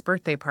a kid's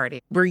birthday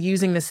party. We're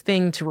using this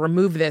thing to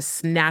remove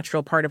this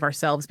natural part of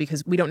ourselves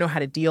because we don't know how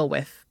to deal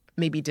with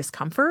maybe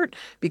discomfort.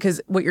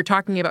 Because what you're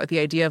talking about with the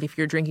idea of if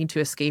you're drinking to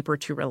escape or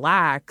to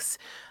relax,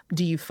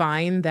 do you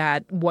find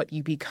that what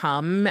you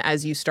become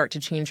as you start to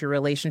change your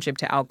relationship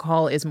to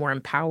alcohol is more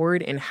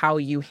empowered in how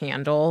you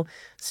handle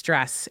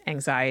stress,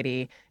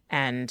 anxiety,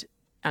 and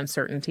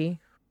uncertainty?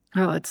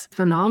 Oh, it's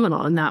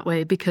phenomenal in that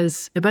way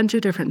because a bunch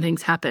of different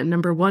things happen.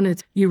 Number one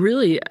is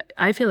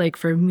I feel like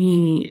for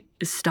me,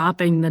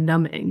 stopping the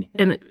numbing.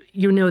 And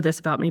you know this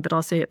about me, but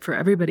I'll say it for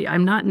everybody.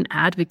 I'm not an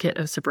advocate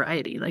of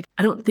sobriety. Like,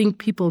 I don't think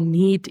people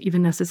need to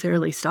even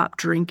necessarily stop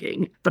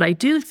drinking. But I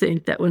do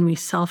think that when we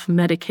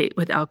self-medicate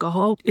with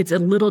alcohol, it's a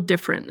little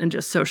different than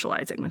just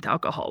socializing with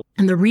alcohol.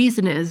 And the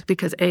reason is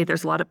because, A,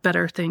 there's a lot of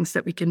better things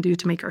that we can do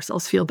to make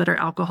ourselves feel better.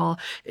 Alcohol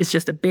is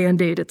just a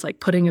Band-Aid. It's like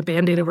putting a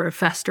Band-Aid over a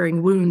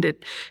festering wound.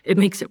 It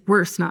makes it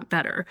worse, not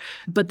better.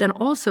 But then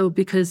also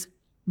because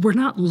we're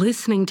not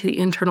listening to the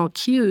internal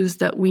cues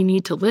that we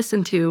need to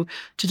listen to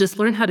just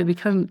learn how to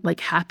become like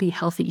happy,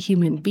 healthy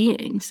human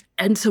beings.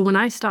 And so when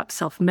I stopped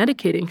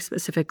self-medicating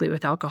specifically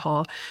with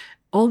alcohol,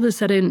 all of a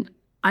sudden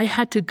I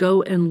had to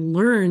go and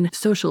learn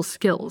social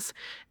skills.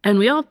 And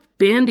we all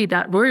bandy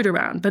that word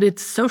around, but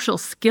it's social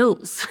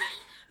skills.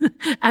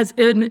 As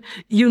in,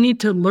 you need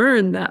to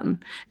learn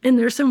them. And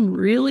there's some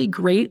really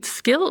great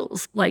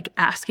skills, like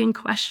asking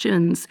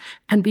questions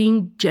and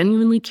being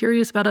genuinely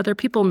curious about other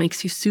people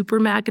makes you super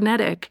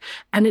magnetic.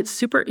 And it's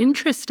super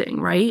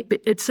interesting, right?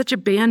 It's such a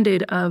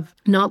Band-Aid of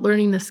not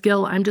learning the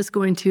skill. I'm just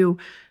going to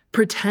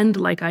pretend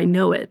like I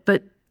know it.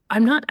 But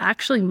I'm not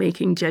actually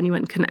making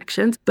genuine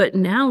connections. But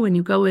now when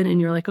you go in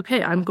and you're like,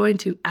 okay, I'm going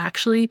to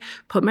actually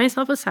put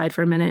myself aside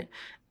for a minute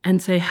and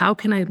say, how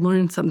can I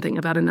learn something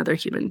about another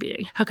human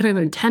being? How can I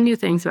learn 10 new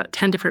things about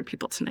 10 different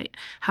people tonight?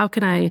 How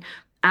can I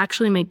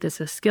actually make this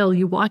a skill?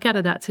 You walk out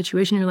of that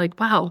situation, you're like,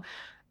 wow,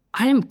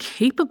 I am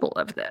capable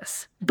of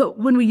this. But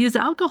when we use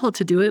alcohol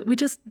to do it, we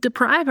just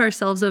deprive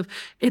ourselves of,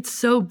 it's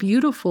so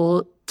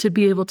beautiful to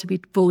be able to be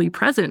fully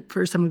present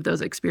for some of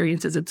those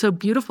experiences. It's so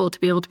beautiful to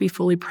be able to be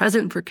fully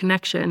present for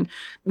connection.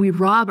 We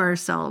rob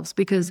ourselves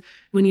because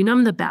when you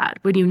numb the bad,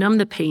 when you numb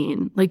the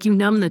pain, like you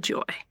numb the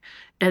joy.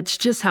 It's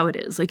just how it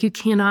is. Like you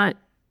cannot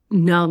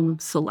numb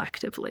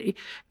selectively.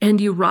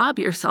 And you rob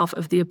yourself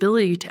of the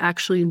ability to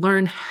actually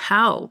learn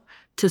how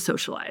to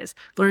socialize,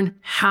 learn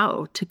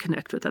how to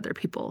connect with other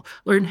people,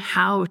 learn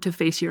how to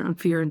face your own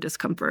fear and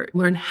discomfort,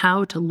 learn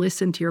how to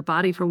listen to your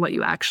body for what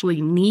you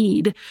actually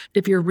need.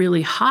 If you're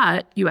really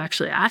hot, you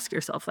actually ask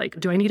yourself, like,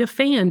 do I need a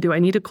fan? Do I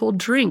need a cold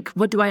drink?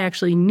 What do I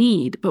actually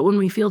need? But when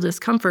we feel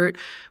discomfort,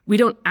 we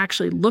don't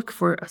actually look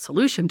for a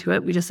solution to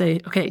it. We just say,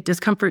 okay,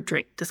 discomfort,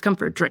 drink,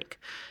 discomfort, drink.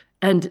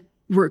 And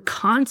we're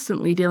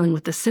constantly dealing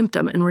with the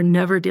symptom and we're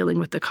never dealing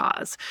with the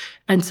cause.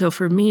 And so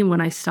for me,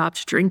 when I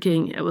stopped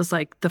drinking, it was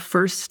like the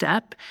first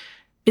step.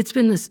 It's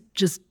been this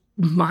just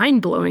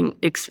mind-blowing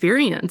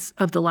experience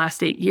of the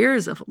last 8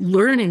 years of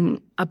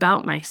learning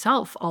about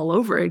myself all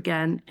over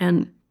again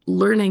and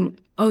learning,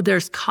 oh,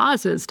 there's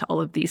causes to all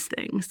of these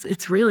things.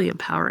 It's really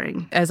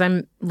empowering. As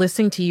I'm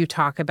listening to you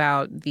talk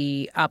about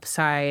the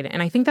upside,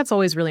 and I think that's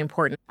always really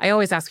important. I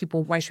always ask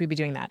people, why should we be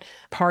doing that?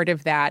 Part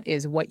of that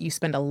is what you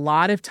spend a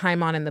lot of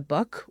time on in the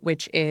book,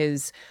 which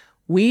is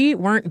we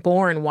weren't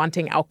born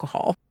wanting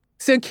alcohol.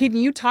 So can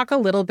you talk a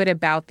little bit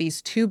about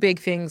these two big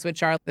things,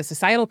 which are the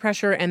societal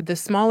pressure and the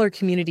smaller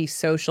community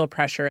social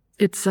pressure?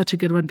 It's such a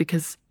good one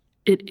because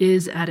it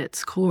is at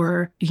its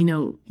core,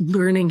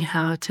 learning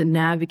how to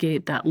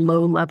navigate that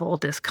low-level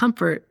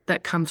discomfort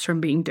that comes from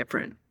being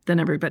different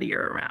than everybody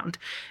you're around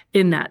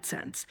in that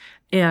sense.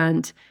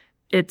 And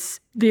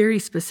it's very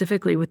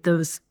specifically with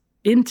those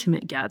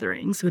intimate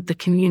gatherings with the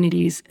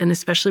communities, and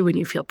especially when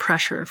you feel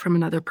pressure from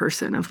another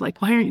person of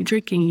like, why aren't you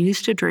drinking? You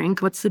used to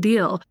drink. What's the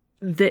deal?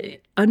 The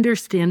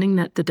understanding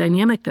that the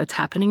dynamic that's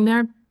happening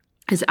there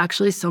is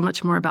actually so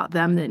much more about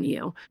them than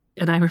you.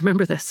 And I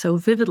remember this so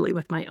vividly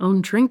with my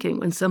own drinking.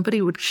 When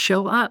somebody would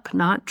show up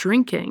not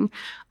drinking,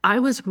 I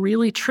was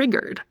really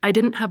triggered. I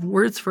didn't have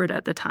words for it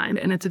at the time.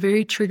 And it's a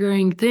very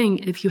triggering thing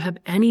if you have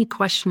any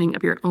questioning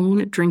of your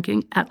own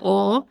drinking at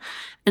all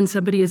and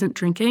somebody isn't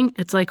drinking.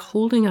 It's like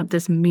holding up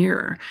this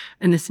mirror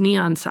and this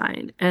neon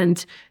sign.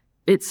 And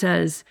it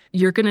says,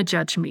 you're going to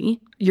judge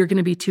me. You're going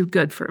to be too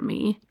good for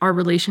me. Our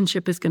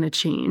relationship is going to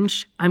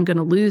change. I'm going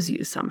to lose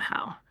you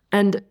somehow.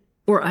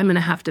 Or I'm going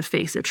to have to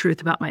face a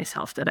truth about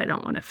myself that I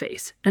don't want to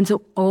face. And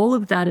so all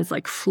of that is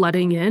like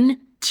flooding in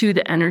to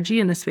the energy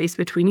and the space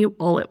between you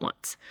all at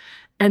once.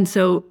 And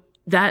so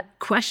that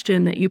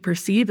question that you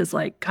perceive is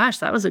like, gosh,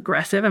 that was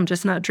aggressive. I'm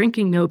just not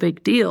drinking. No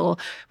big deal.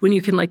 When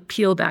you can like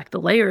peel back the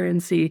layer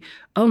and see,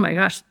 oh my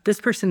gosh,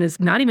 this person is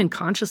not even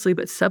consciously,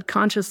 but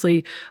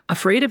subconsciously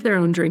afraid of their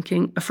own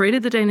drinking, afraid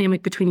of the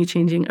dynamic between you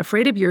changing,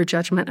 afraid of your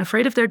judgment,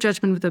 afraid of their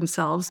judgment of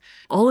themselves.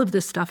 All of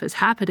this stuff is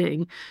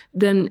happening.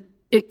 Then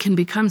it can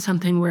become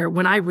something where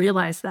when I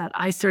realized that,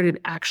 I started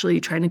actually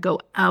trying to go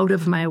out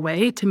of my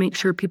way to make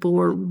sure people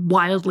were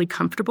wildly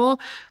comfortable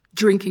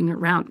drinking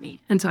around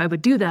me. And so I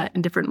would do that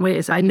in different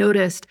ways. I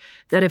noticed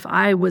that if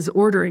I was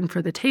ordering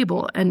for the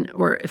table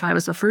or if I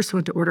was the first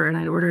one to order and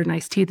I'd order an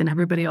iced tea, then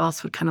everybody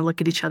else would kind of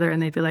look at each other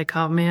and they'd be like,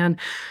 oh man,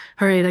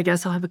 all right, I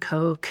guess I'll have a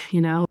Coke,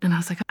 And I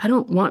was like, I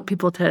don't want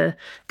people to,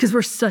 because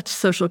we're such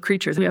social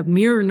creatures. We have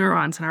mirror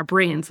neurons in our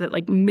brains that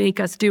like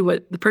make us do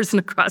what the person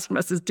across from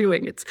us is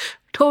doing. It's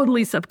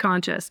totally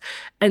subconscious.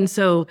 And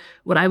so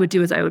what I would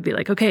do is I would be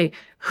like, okay,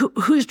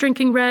 who's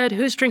drinking red?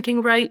 Who's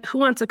drinking white? Who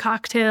wants a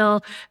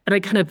cocktail? And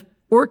I kind of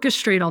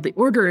orchestrate all the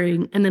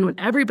ordering. And then when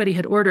everybody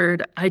had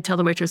ordered, I'd tell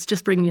the waitress,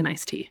 just bring me an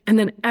iced tea. And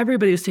then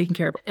everybody was taken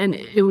care of. And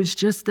it was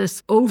just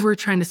this over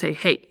trying to say,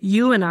 hey,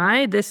 you and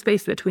I, this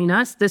space between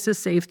us, this is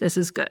safe. This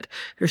is good.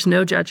 There's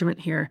no judgment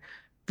here.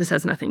 This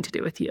has nothing to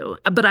do with you.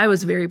 But I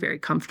was very, very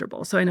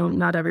comfortable. So I know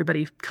not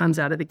everybody comes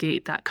out of the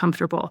gate that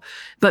comfortable.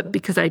 But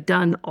because I'd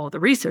done all the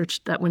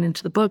research that went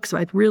into the book, so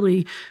I'd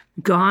really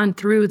gone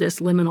through this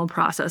liminal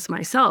process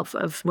myself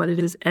of what it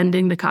is,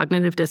 ending the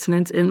cognitive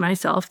dissonance in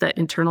myself, that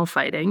internal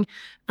fighting,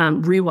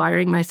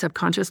 rewiring my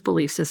subconscious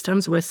belief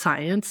systems with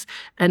science,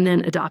 and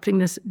then adopting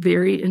this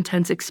very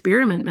intense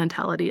experiment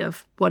mentality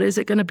of what is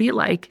it going to be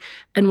like?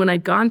 And when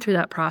I'd gone through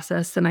that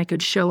process, then I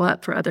could show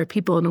up for other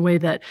people in a way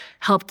that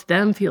helped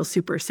them feel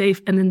super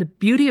safe. And then the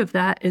beauty of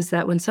that is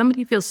that when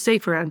somebody feels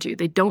safe around you,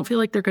 they don't feel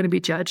like they're going to be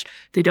judged,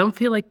 they don't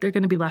feel like they're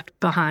going to be left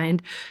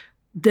behind,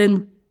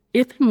 then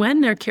if and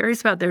when they're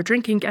curious about their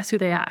drinking, guess who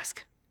they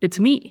ask? It's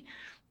me.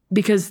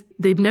 Because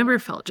they've never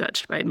felt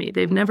judged by me.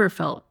 They've never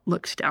felt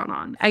looked down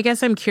on. I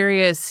guess I'm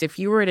curious if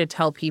you were to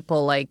tell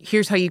people, like,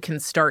 here's how you can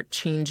start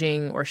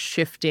changing or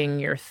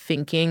shifting your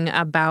thinking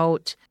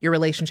about your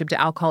relationship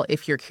to alcohol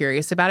if you're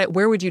curious about it,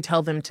 where would you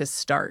tell them to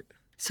start?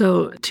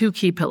 So 2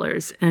 key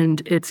pillars,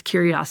 and it's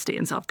curiosity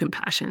and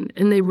self-compassion.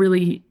 And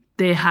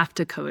they have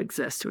to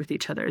coexist with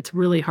each other. It's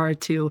really hard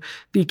to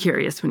be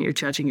curious when you're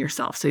judging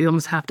yourself. So you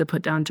almost have to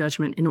put down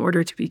judgment in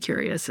order to be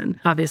curious. And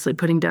obviously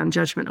putting down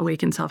judgment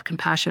awakens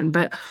self-compassion.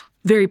 But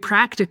very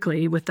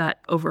practically with that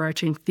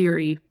overarching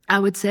theory, I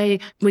would say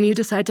when you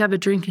decide to have a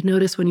drink,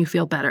 notice when you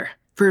feel better.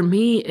 For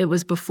me, it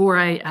was before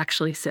I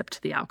actually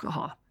sipped the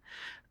alcohol.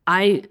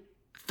 I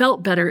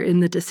felt better in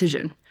the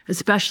decision,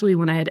 especially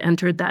when I had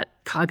entered that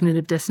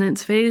cognitive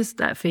dissonance phase,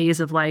 that phase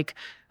of like,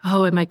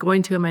 oh, am I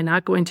going to, am I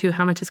not going to,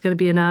 how much is going to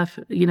be enough?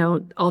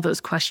 All those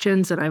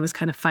questions that I was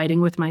kind of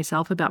fighting with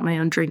myself about my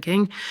own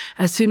drinking.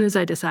 As soon as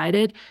I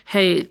decided,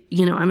 hey,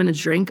 I'm going to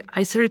drink,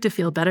 I started to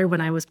feel better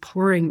when I was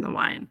pouring the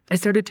wine. I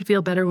started to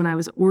feel better when I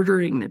was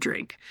ordering the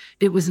drink.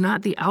 It was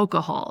not the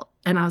alcohol.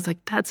 And I was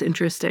like, that's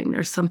interesting.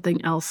 There's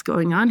something else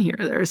going on here.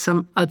 There's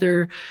some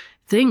other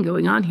thing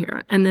going on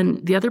here. And then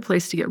the other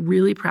place to get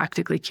really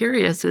practically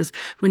curious is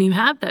when you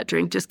have that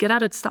drink, just get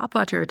out a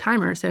stopwatch or a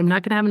timer. Say, I'm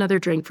not going to have another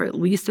drink for at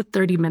least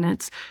 30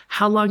 minutes.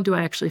 How long do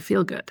I actually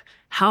feel good?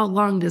 How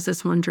long does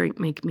this one drink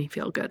make me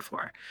feel good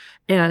for?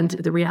 And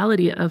the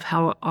reality of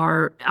how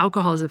our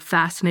alcohol is a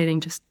fascinating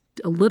just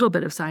a little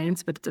bit of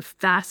science, but it's a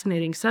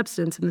fascinating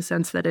substance in the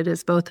sense that it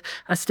is both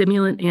a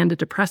stimulant and a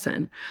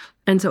depressant.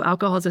 And so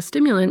alcohol is a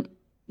stimulant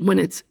when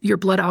it's your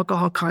blood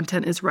alcohol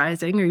content is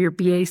rising or your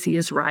BAC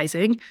is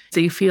rising. So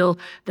you feel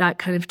that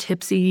kind of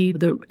tipsy,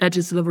 the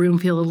edges of the room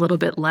feel a little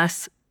bit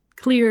less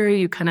clear,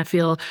 you kind of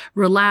feel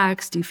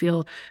relaxed, you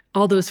feel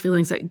all those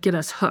feelings that get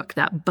us hooked,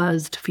 that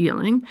buzzed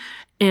feeling.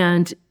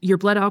 And your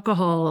blood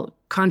alcohol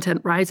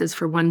content rises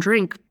for one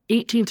drink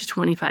 18 to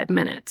 25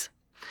 minutes.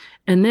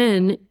 And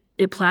then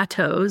it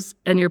plateaus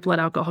and your blood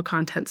alcohol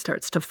content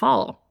starts to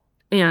fall.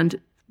 And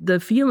the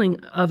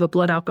feeling of a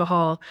blood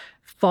alcohol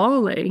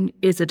falling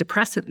is a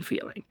depressant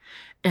feeling.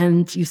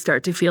 And you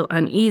start to feel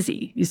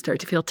uneasy. You start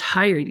to feel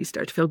tired. You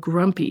start to feel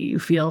grumpy. You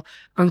feel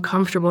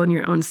uncomfortable in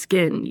your own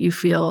skin. You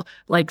feel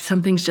like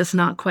something's just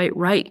not quite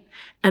right.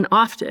 And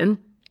often,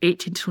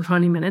 18 to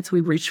 20 minutes,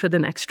 we reach for the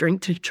next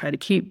drink to try to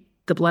keep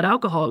the blood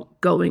alcohol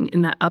going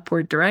in that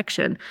upward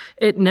direction.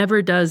 It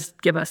never does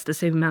give us the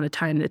same amount of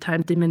time. The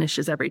time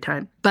diminishes every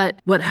time. But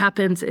what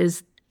happens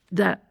is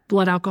that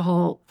blood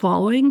alcohol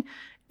falling,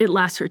 it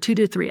lasts for 2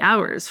 to 3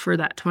 hours for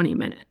that 20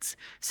 minutes.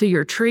 So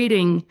you're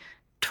trading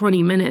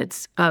 20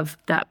 minutes of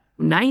that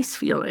nice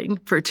feeling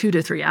for 2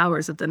 to 3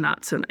 hours of the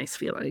not so nice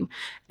feeling.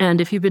 And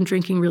if you've been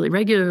drinking really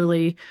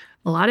regularly,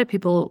 a lot of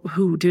people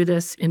who do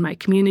this in my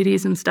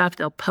communities and stuff,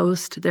 they'll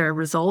post their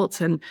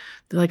results and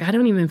they're like, I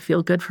don't even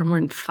feel good for more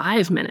than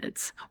 5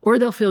 minutes. Or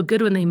they'll feel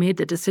good when they made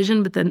the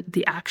decision, but then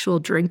the actual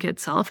drink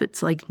itself,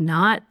 it's like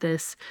not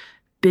this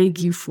big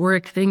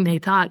euphoric thing they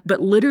thought, but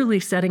literally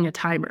setting a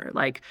timer.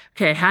 Like,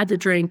 okay, I had the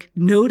drink,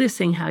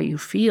 noticing how you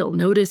feel,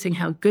 noticing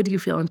how good you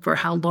feel and for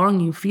how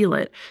long you feel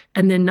it,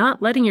 and then not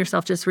letting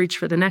yourself just reach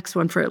for the next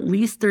one for at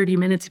least 30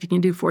 minutes. If you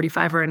can do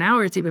 45 or an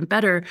hour, it's even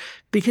better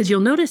because you'll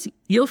notice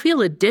you'll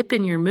feel a dip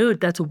in your mood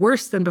that's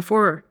worse than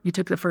before you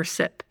took the first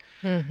sip.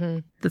 Mm-hmm.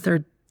 The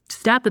third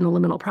step in the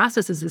liminal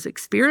process is this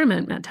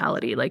experiment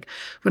mentality. Like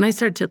when I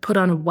started to put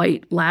on a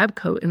white lab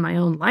coat in my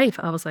own life,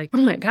 I was like,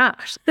 oh my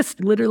gosh, this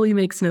literally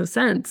makes no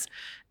sense.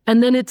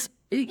 And then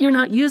you're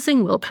not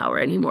using willpower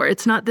anymore.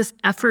 It's not this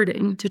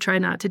efforting to try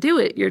not to do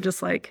it. You're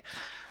just like,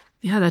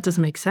 yeah, that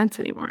doesn't make sense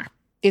anymore.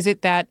 Is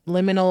it that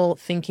liminal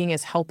thinking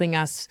is helping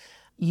us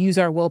use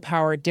our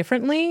willpower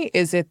differently?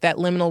 Is it that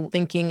liminal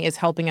thinking is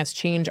helping us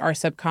change our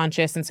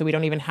subconscious and so we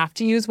don't even have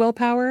to use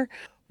willpower?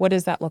 What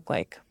does that look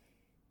like?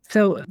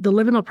 So the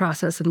liminal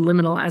process and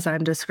liminal, as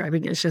I'm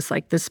describing, is just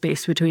like the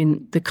space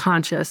between the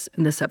conscious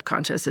and the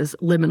subconscious is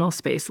liminal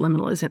space.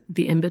 Liminal is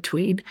the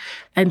in-between.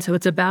 And so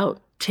it's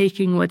about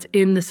taking what's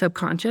in the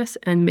subconscious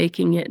and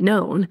making it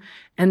known.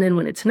 And then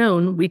when it's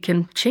known, we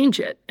can change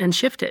it and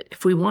shift it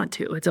if we want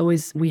to. It's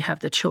always, we have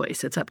the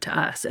choice. It's up to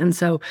us. And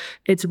so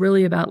it's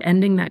really about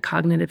ending that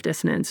cognitive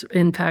dissonance.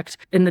 In fact,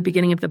 in the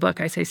beginning of the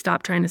book, I say,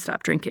 stop trying to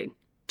stop drinking.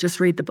 Just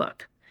read the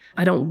book.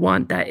 I don't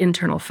want that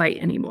internal fight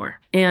anymore.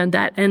 And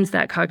that ends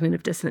that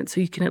cognitive dissonance. So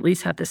you can at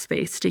least have the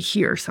space to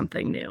hear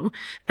something new.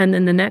 And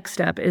then the next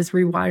step is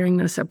rewiring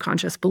those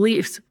subconscious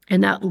beliefs.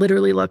 And that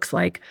literally looks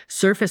like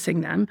surfacing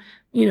them.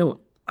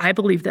 I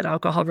believe that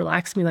alcohol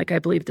relaxed me like I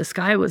believed the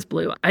sky was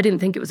blue. I didn't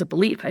think it was a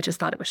belief. I just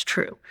thought it was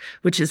true,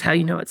 which is how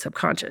you know it's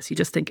subconscious. You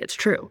just think it's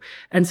true.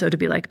 And so to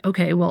be like,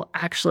 okay, well,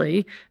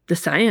 actually, the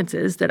science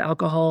is that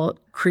alcohol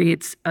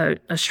creates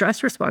a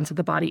stress response of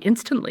the body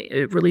instantly.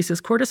 It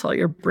releases cortisol.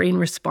 Your brain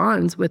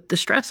responds with the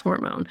stress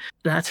hormone.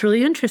 That's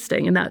really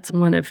interesting. And that's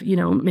one of,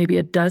 maybe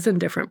a dozen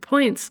different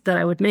points that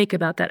I would make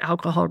about that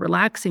alcohol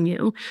relaxing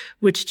you,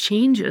 which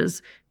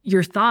changes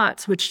your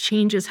thoughts, which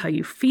changes how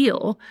you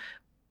feel.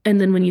 And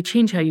then when you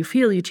change how you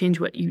feel, you change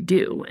what you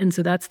do. And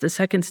so that's the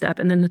second step.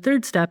 And then the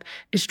third step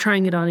is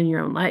trying it on in your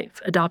own life,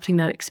 adopting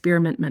that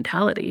experiment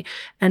mentality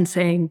and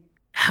saying,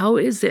 how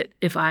is it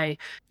if I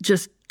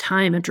just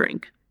time a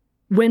drink?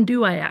 When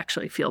do I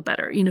actually feel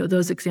better?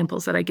 Those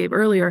examples that I gave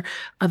earlier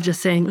of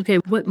just saying, okay,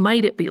 what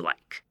might it be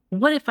like?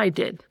 What if I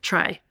did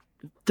try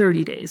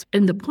 30 days?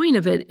 And the point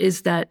of it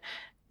is that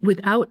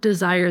without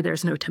desire,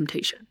 there's no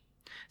temptation.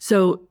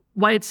 So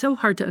why it's so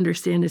hard to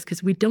understand is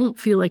because we don't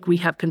feel like we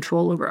have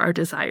control over our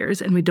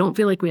desires and we don't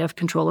feel like we have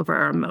control over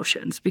our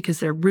emotions because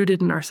they're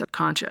rooted in our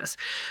subconscious.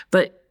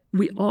 But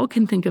we all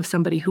can think of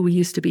somebody who we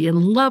used to be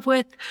in love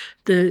with.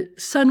 The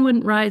sun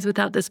wouldn't rise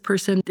without this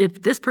person.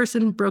 If this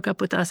person broke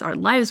up with us, our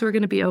lives were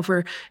going to be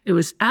over. It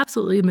was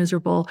absolutely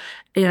miserable.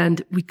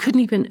 And we couldn't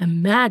even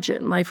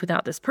imagine life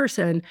without this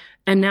person.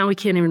 And now we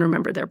can't even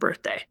remember their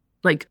birthday.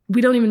 Like, we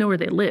don't even know where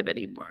they live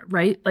anymore,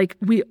 right? Like,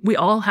 we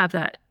all have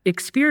that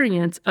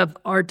experience of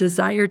our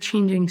desire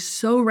changing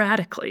so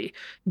radically,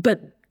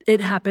 but it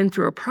happened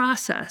through a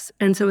process.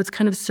 And so it's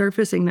kind of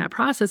surfacing that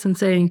process and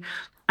saying,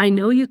 I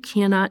know you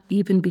cannot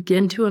even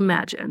begin to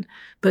imagine,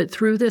 but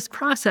through this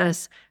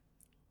process,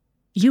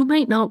 you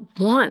might not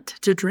want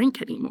to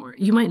drink anymore.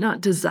 You might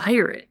not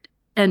desire it.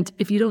 And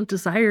if you don't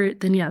desire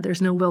it, then yeah,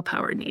 there's no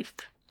willpower need.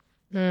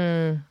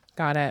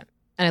 Got it.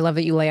 And I love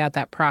that you lay out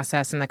that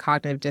process and the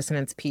cognitive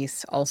dissonance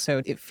piece.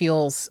 Also, it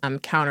feels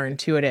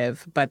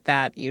counterintuitive, but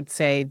that you'd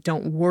say,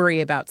 don't worry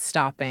about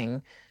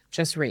stopping,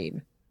 just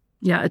read.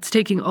 Yeah, it's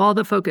taking all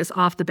the focus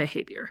off the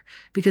behavior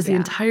because the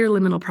entire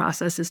liminal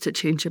process is to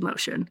change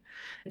emotion.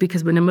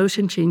 Because when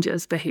emotion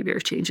changes, behavior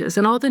changes.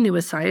 And all the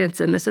newest science,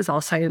 and this is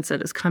all science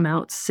that has come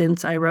out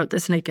since I wrote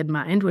This Naked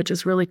Mind, which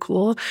is really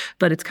cool,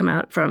 but it's come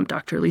out from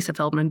Dr. Lisa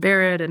Feldman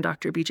Barrett and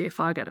Dr. BJ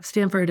Fogg out of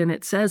Stanford. And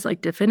it says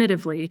like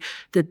definitively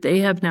that they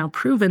have now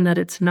proven that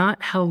it's not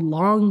how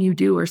long you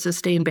do or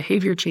sustain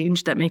behavior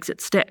change that makes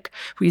it stick.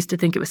 We used to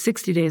think it was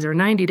 60 days or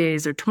 90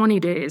 days or 20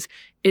 days.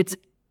 It's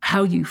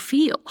how you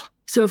feel.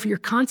 So if you're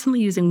constantly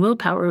using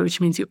willpower,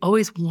 which means you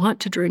always want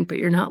to drink, but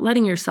you're not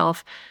letting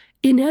yourself,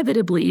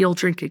 inevitably you'll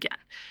drink again.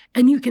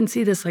 And you can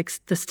see this, like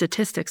the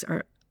statistics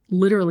are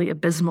literally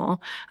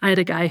abysmal. I had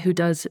a guy who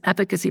does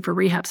efficacy for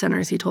rehab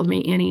centers. He told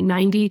me, Annie,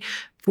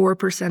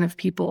 94% of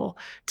people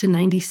to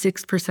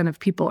 96% of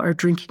people are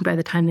drinking by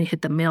the time they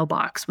hit the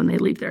mailbox when they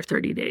leave their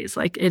 30 days.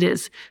 Like it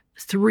is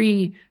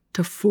 3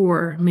 to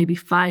 4, maybe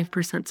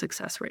 5%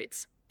 success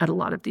rates at a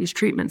lot of these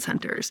treatment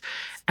centers.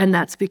 And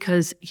that's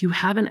because you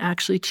haven't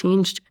actually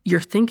changed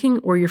your thinking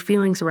or your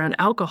feelings around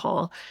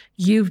alcohol.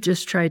 You've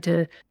just tried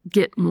to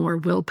get more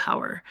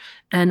willpower.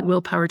 And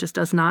willpower just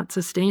does not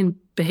sustain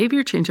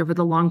behavior change over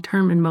the long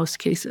term in most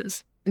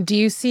cases. Do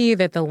you see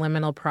that the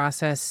liminal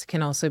process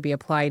can also be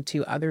applied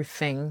to other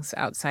things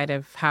outside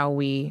of how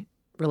we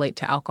relate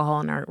to alcohol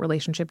and our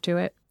relationship to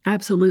it?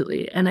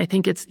 Absolutely. And I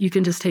think you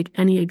can just take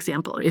any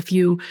example. If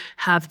you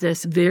have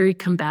this very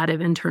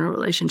combative internal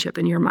relationship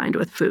in your mind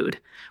with food,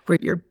 where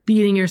you're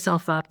beating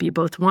yourself up, you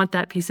both want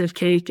that piece of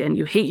cake and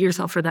you hate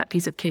yourself for that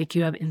piece of cake,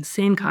 you have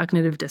insane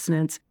cognitive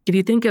dissonance. If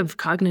you think of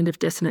cognitive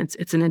dissonance,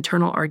 it's an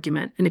internal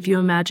argument. And if you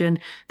imagine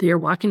that you're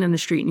walking down the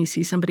street and you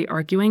see somebody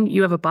arguing,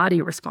 you have a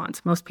body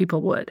response. Most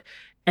people would.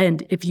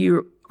 And if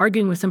you're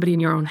arguing with somebody in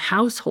your own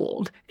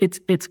household, it's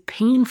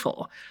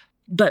painful.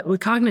 But with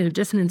cognitive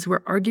dissonance,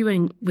 we're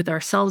arguing with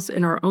ourselves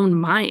in our own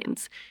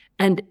minds.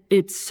 And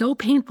it's so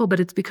painful,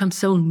 but it's become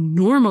so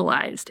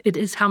normalized. It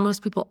is how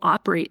most people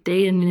operate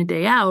day in and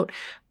day out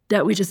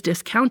that we just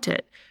discount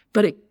it.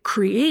 But it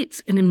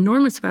creates an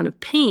enormous amount of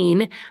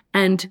pain.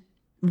 And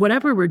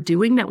whatever we're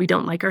doing that we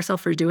don't like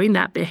ourselves for doing,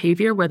 that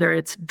behavior, whether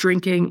it's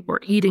drinking or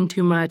eating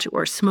too much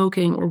or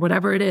smoking or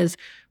whatever it is,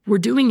 we're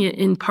doing it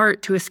in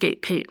part to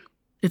escape pain.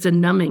 It's a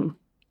numbing,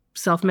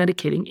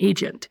 self-medicating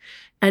agent.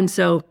 And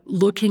so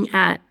looking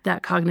at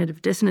that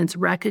cognitive dissonance,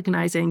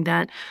 recognizing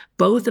that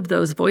both of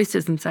those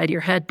voices inside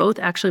your head both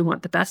actually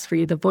want the best for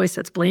you. The voice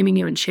that's blaming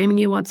you and shaming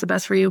you wants the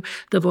best for you.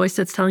 The voice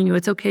that's telling you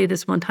it's okay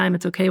this one time,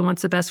 it's okay,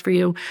 wants the best for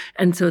you.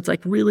 And so it's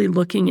like really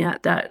looking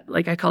at that,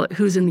 like I call it,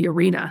 who's in the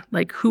arena?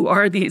 Like who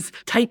are these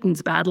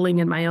titans battling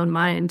in my own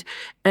mind?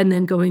 And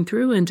then going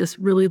through and just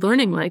really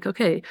learning like,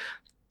 okay,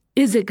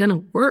 is it going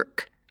to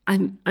work?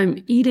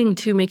 I'm eating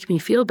to make me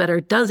feel better.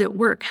 Does it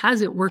work?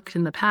 Has it worked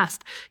in the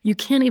past? You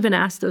can't even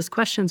ask those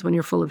questions when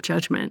you're full of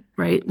judgment,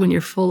 right? When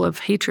you're full of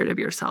hatred of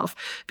yourself,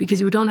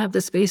 because you don't have the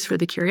space for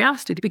the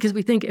curiosity. Because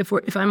we think if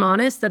I'm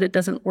honest that it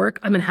doesn't work,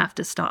 I'm going to have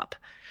to stop.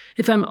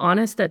 If I'm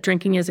honest that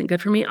drinking isn't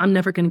good for me, I'm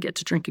never going to get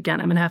to drink again.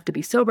 I'm going to have to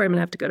be sober. I'm going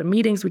to have to go to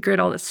meetings. We create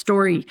all this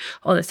story,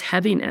 all this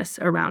heaviness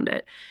around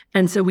it.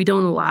 And so we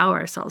don't allow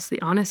ourselves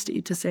the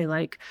honesty to say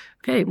like,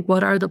 okay,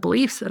 what are the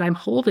beliefs that I'm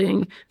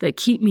holding that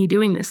keep me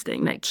doing this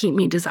thing, that keep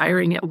me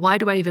desiring it? Why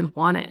do I even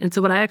want it? And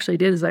so what I actually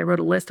did is I wrote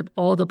a list of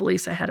all the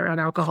beliefs I had around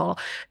alcohol.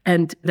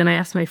 And then I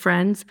asked my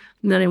friends,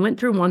 and then I went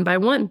through one by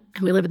one.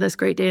 We live in this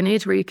great day and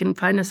age where you can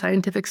find a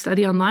scientific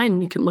study online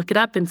and you can look it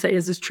up and say,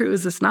 is this true?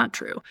 Is this not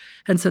true?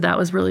 And so that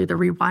was really the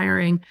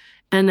rewiring.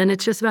 And then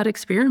it's just about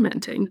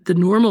experimenting. The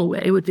normal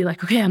way would be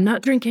like, okay, I'm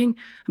not drinking.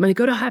 I'm going to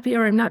go to happy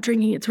hour. I'm not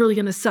drinking. It's really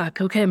going to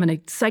suck. Okay, I'm going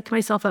to psych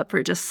myself up for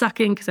it just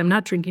sucking because I'm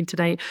not drinking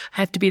tonight.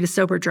 I have to be the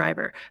sober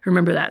driver. I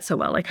remember that so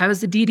well. Like I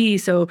was the DD,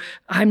 so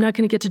I'm not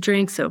going to get to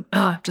drink. So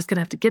I'm just going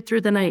to have to get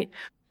through the night.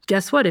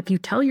 Guess what? If you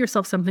tell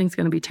yourself something's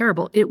going to be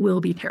terrible, it will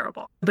be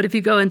terrible. But if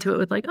you go into it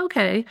with like,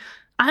 okay,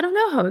 I don't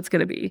know how it's going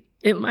to be.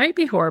 It might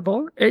be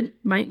horrible. It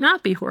might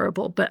not be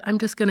horrible, but I'm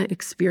just going to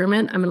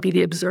experiment. I'm going to be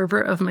the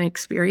observer of my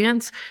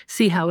experience,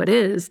 see how it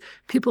is.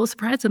 People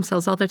surprise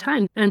themselves all the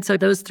time. And so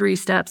those 3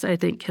 steps, I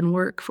think, can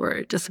work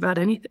for just about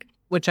anything.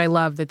 Which I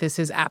love that this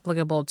is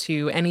applicable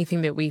to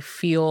anything that we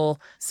feel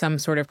some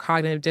sort of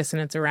cognitive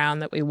dissonance around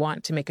that we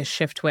want to make a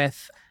shift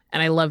with.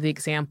 And I love the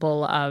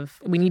example of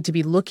we need to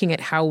be looking at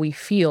how we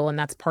feel, and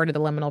that's part of the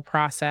liminal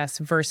process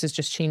versus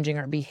just changing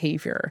our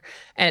behavior.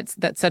 And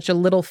that's such a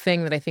little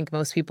thing that I think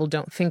most people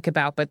don't think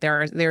about, but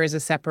there is a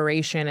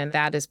separation, and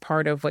that is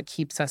part of what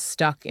keeps us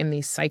stuck in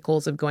these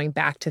cycles of going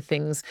back to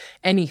things,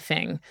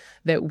 anything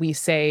that we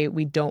say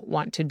we don't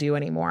want to do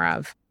anymore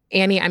of.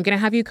 Annie, I'm going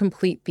to have you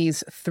complete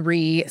these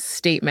 3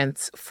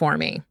 statements for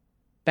me.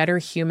 Better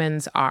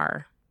humans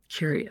are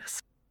Curious.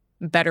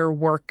 Better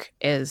work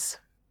is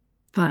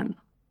Fun.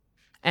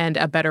 And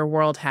a better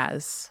world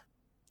has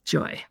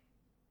Joy.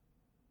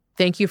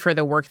 Thank you for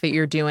the work that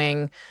you're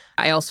doing.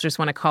 I also just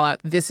want to call out,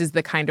 this is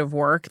the kind of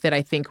work that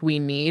I think we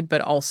need, but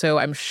also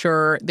I'm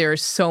sure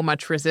there's so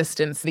much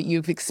resistance that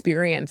you've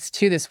experienced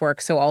to this work.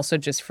 So also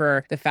just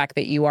for the fact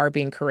that you are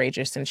being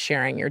courageous and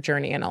sharing your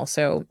journey and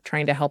also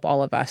trying to help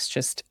all of us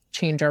just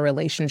change our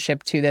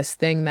relationship to this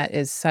thing that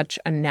is such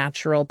a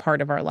natural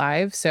part of our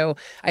lives. So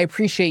I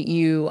appreciate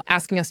you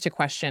asking us to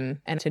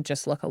question and to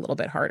just look a little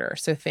bit harder.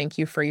 So thank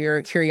you for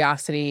your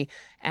curiosity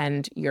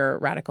and your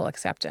radical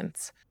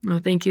acceptance.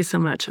 Well, thank you so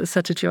much. It was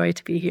such a joy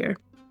to be here.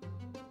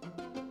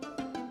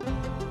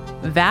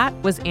 That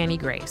was Annie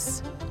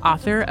Grace,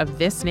 author of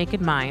This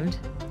Naked Mind,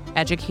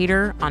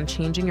 educator on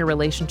changing your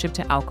relationship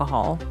to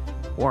alcohol,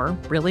 or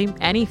really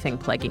anything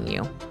plaguing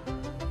you.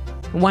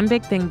 One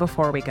big thing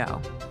before we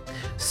go.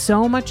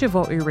 So much of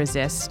what we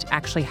resist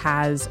actually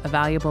has a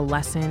valuable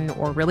lesson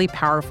or really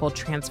powerful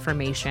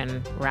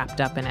transformation wrapped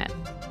up in it.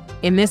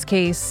 In this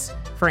case,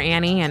 for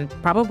Annie, and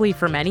probably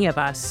for many of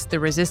us, the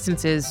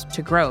resistance is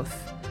to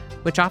growth,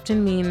 which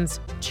often means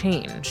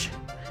change,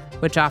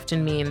 which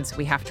often means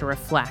we have to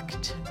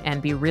reflect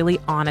and be really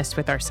honest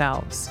with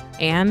ourselves,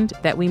 and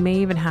that we may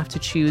even have to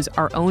choose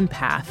our own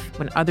path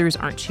when others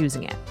aren't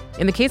choosing it.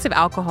 In the case of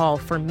alcohol,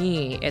 for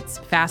me, it's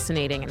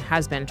fascinating and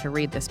has been to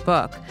read this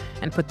book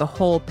and put the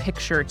whole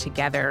picture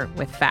together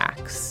with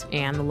facts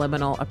and the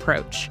liminal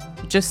approach.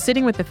 Just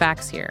sitting with the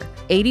facts here,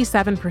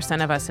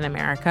 87% of us in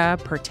America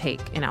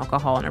partake in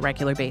alcohol on a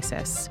regular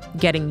basis.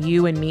 Getting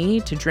you and me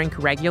to drink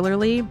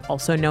regularly,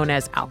 also known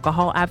as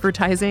alcohol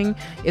advertising,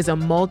 is a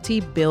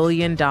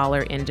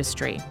multi-billion-dollar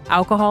industry.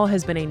 Alcohol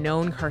has been a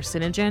known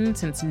carcinogen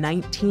since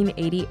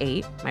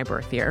 1988, my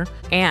birth year,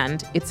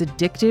 and it's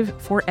addictive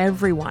for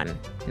everyone.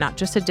 Not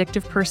just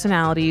addictive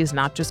personalities,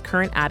 not just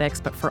current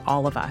addicts, but for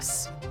all of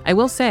us. I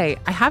will say,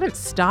 I haven't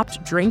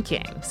stopped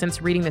drinking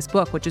since reading this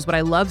book, which is what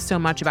I love so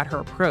much about her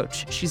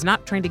approach. She's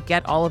not trying to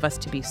get all of us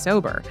to be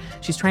sober.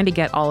 She's trying to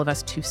get all of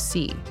us to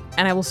see.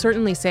 And I will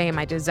certainly say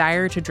my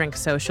desire to drink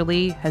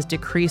socially has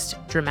decreased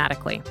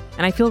dramatically.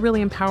 And I feel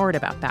really empowered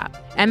about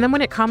that. And then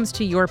when it comes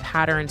to your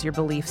patterns, your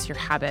beliefs, your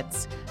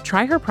habits,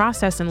 try her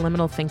process in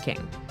liminal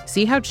thinking.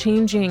 See how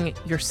changing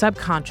your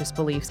subconscious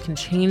beliefs can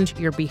change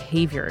your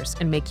behaviors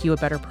and make you a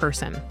better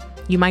person.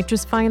 You might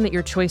just find that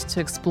your choice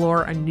to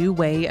explore a new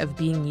way of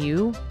being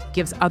you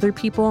gives other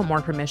people more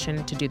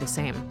permission to do the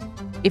same.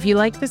 If you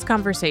like this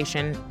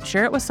conversation,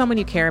 share it with someone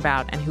you care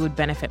about and who would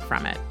benefit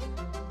from it.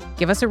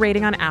 Give us a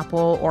rating on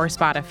Apple or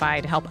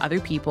Spotify to help other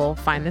people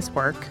find this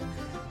work.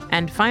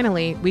 And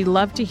finally, we'd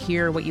love to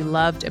hear what you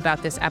loved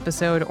about this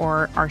episode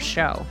or our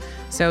show.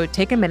 So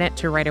take a minute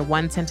to write a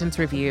one-sentence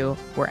review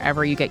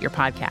wherever you get your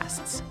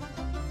podcasts.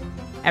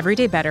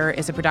 Everyday Better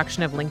is a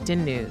production of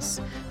LinkedIn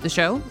News. The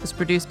show is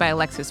produced by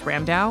Alexis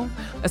Ramdow.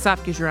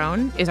 Asaf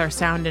Gidron is our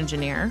sound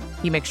engineer.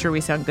 He makes sure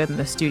we sound good in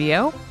the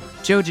studio.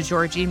 Joe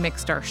DeGiorgi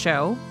mixed our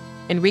show.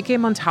 Enrique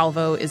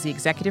Montalvo is the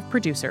executive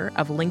producer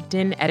of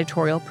LinkedIn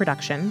Editorial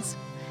Productions.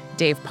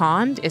 Dave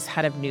Pond is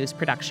head of news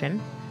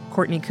production.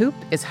 Courtney Koop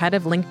is head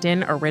of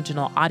LinkedIn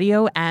Original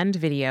Audio and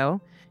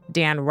Video.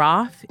 Dan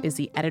Roth is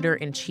the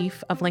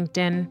editor-in-chief of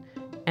LinkedIn.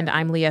 And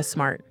I'm Leah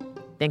Smart.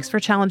 Thanks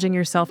for challenging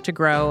yourself to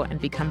grow and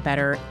become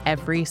better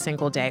every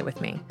single day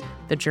with me.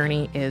 The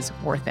journey is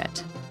worth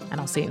it.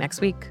 And I'll see you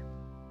next week.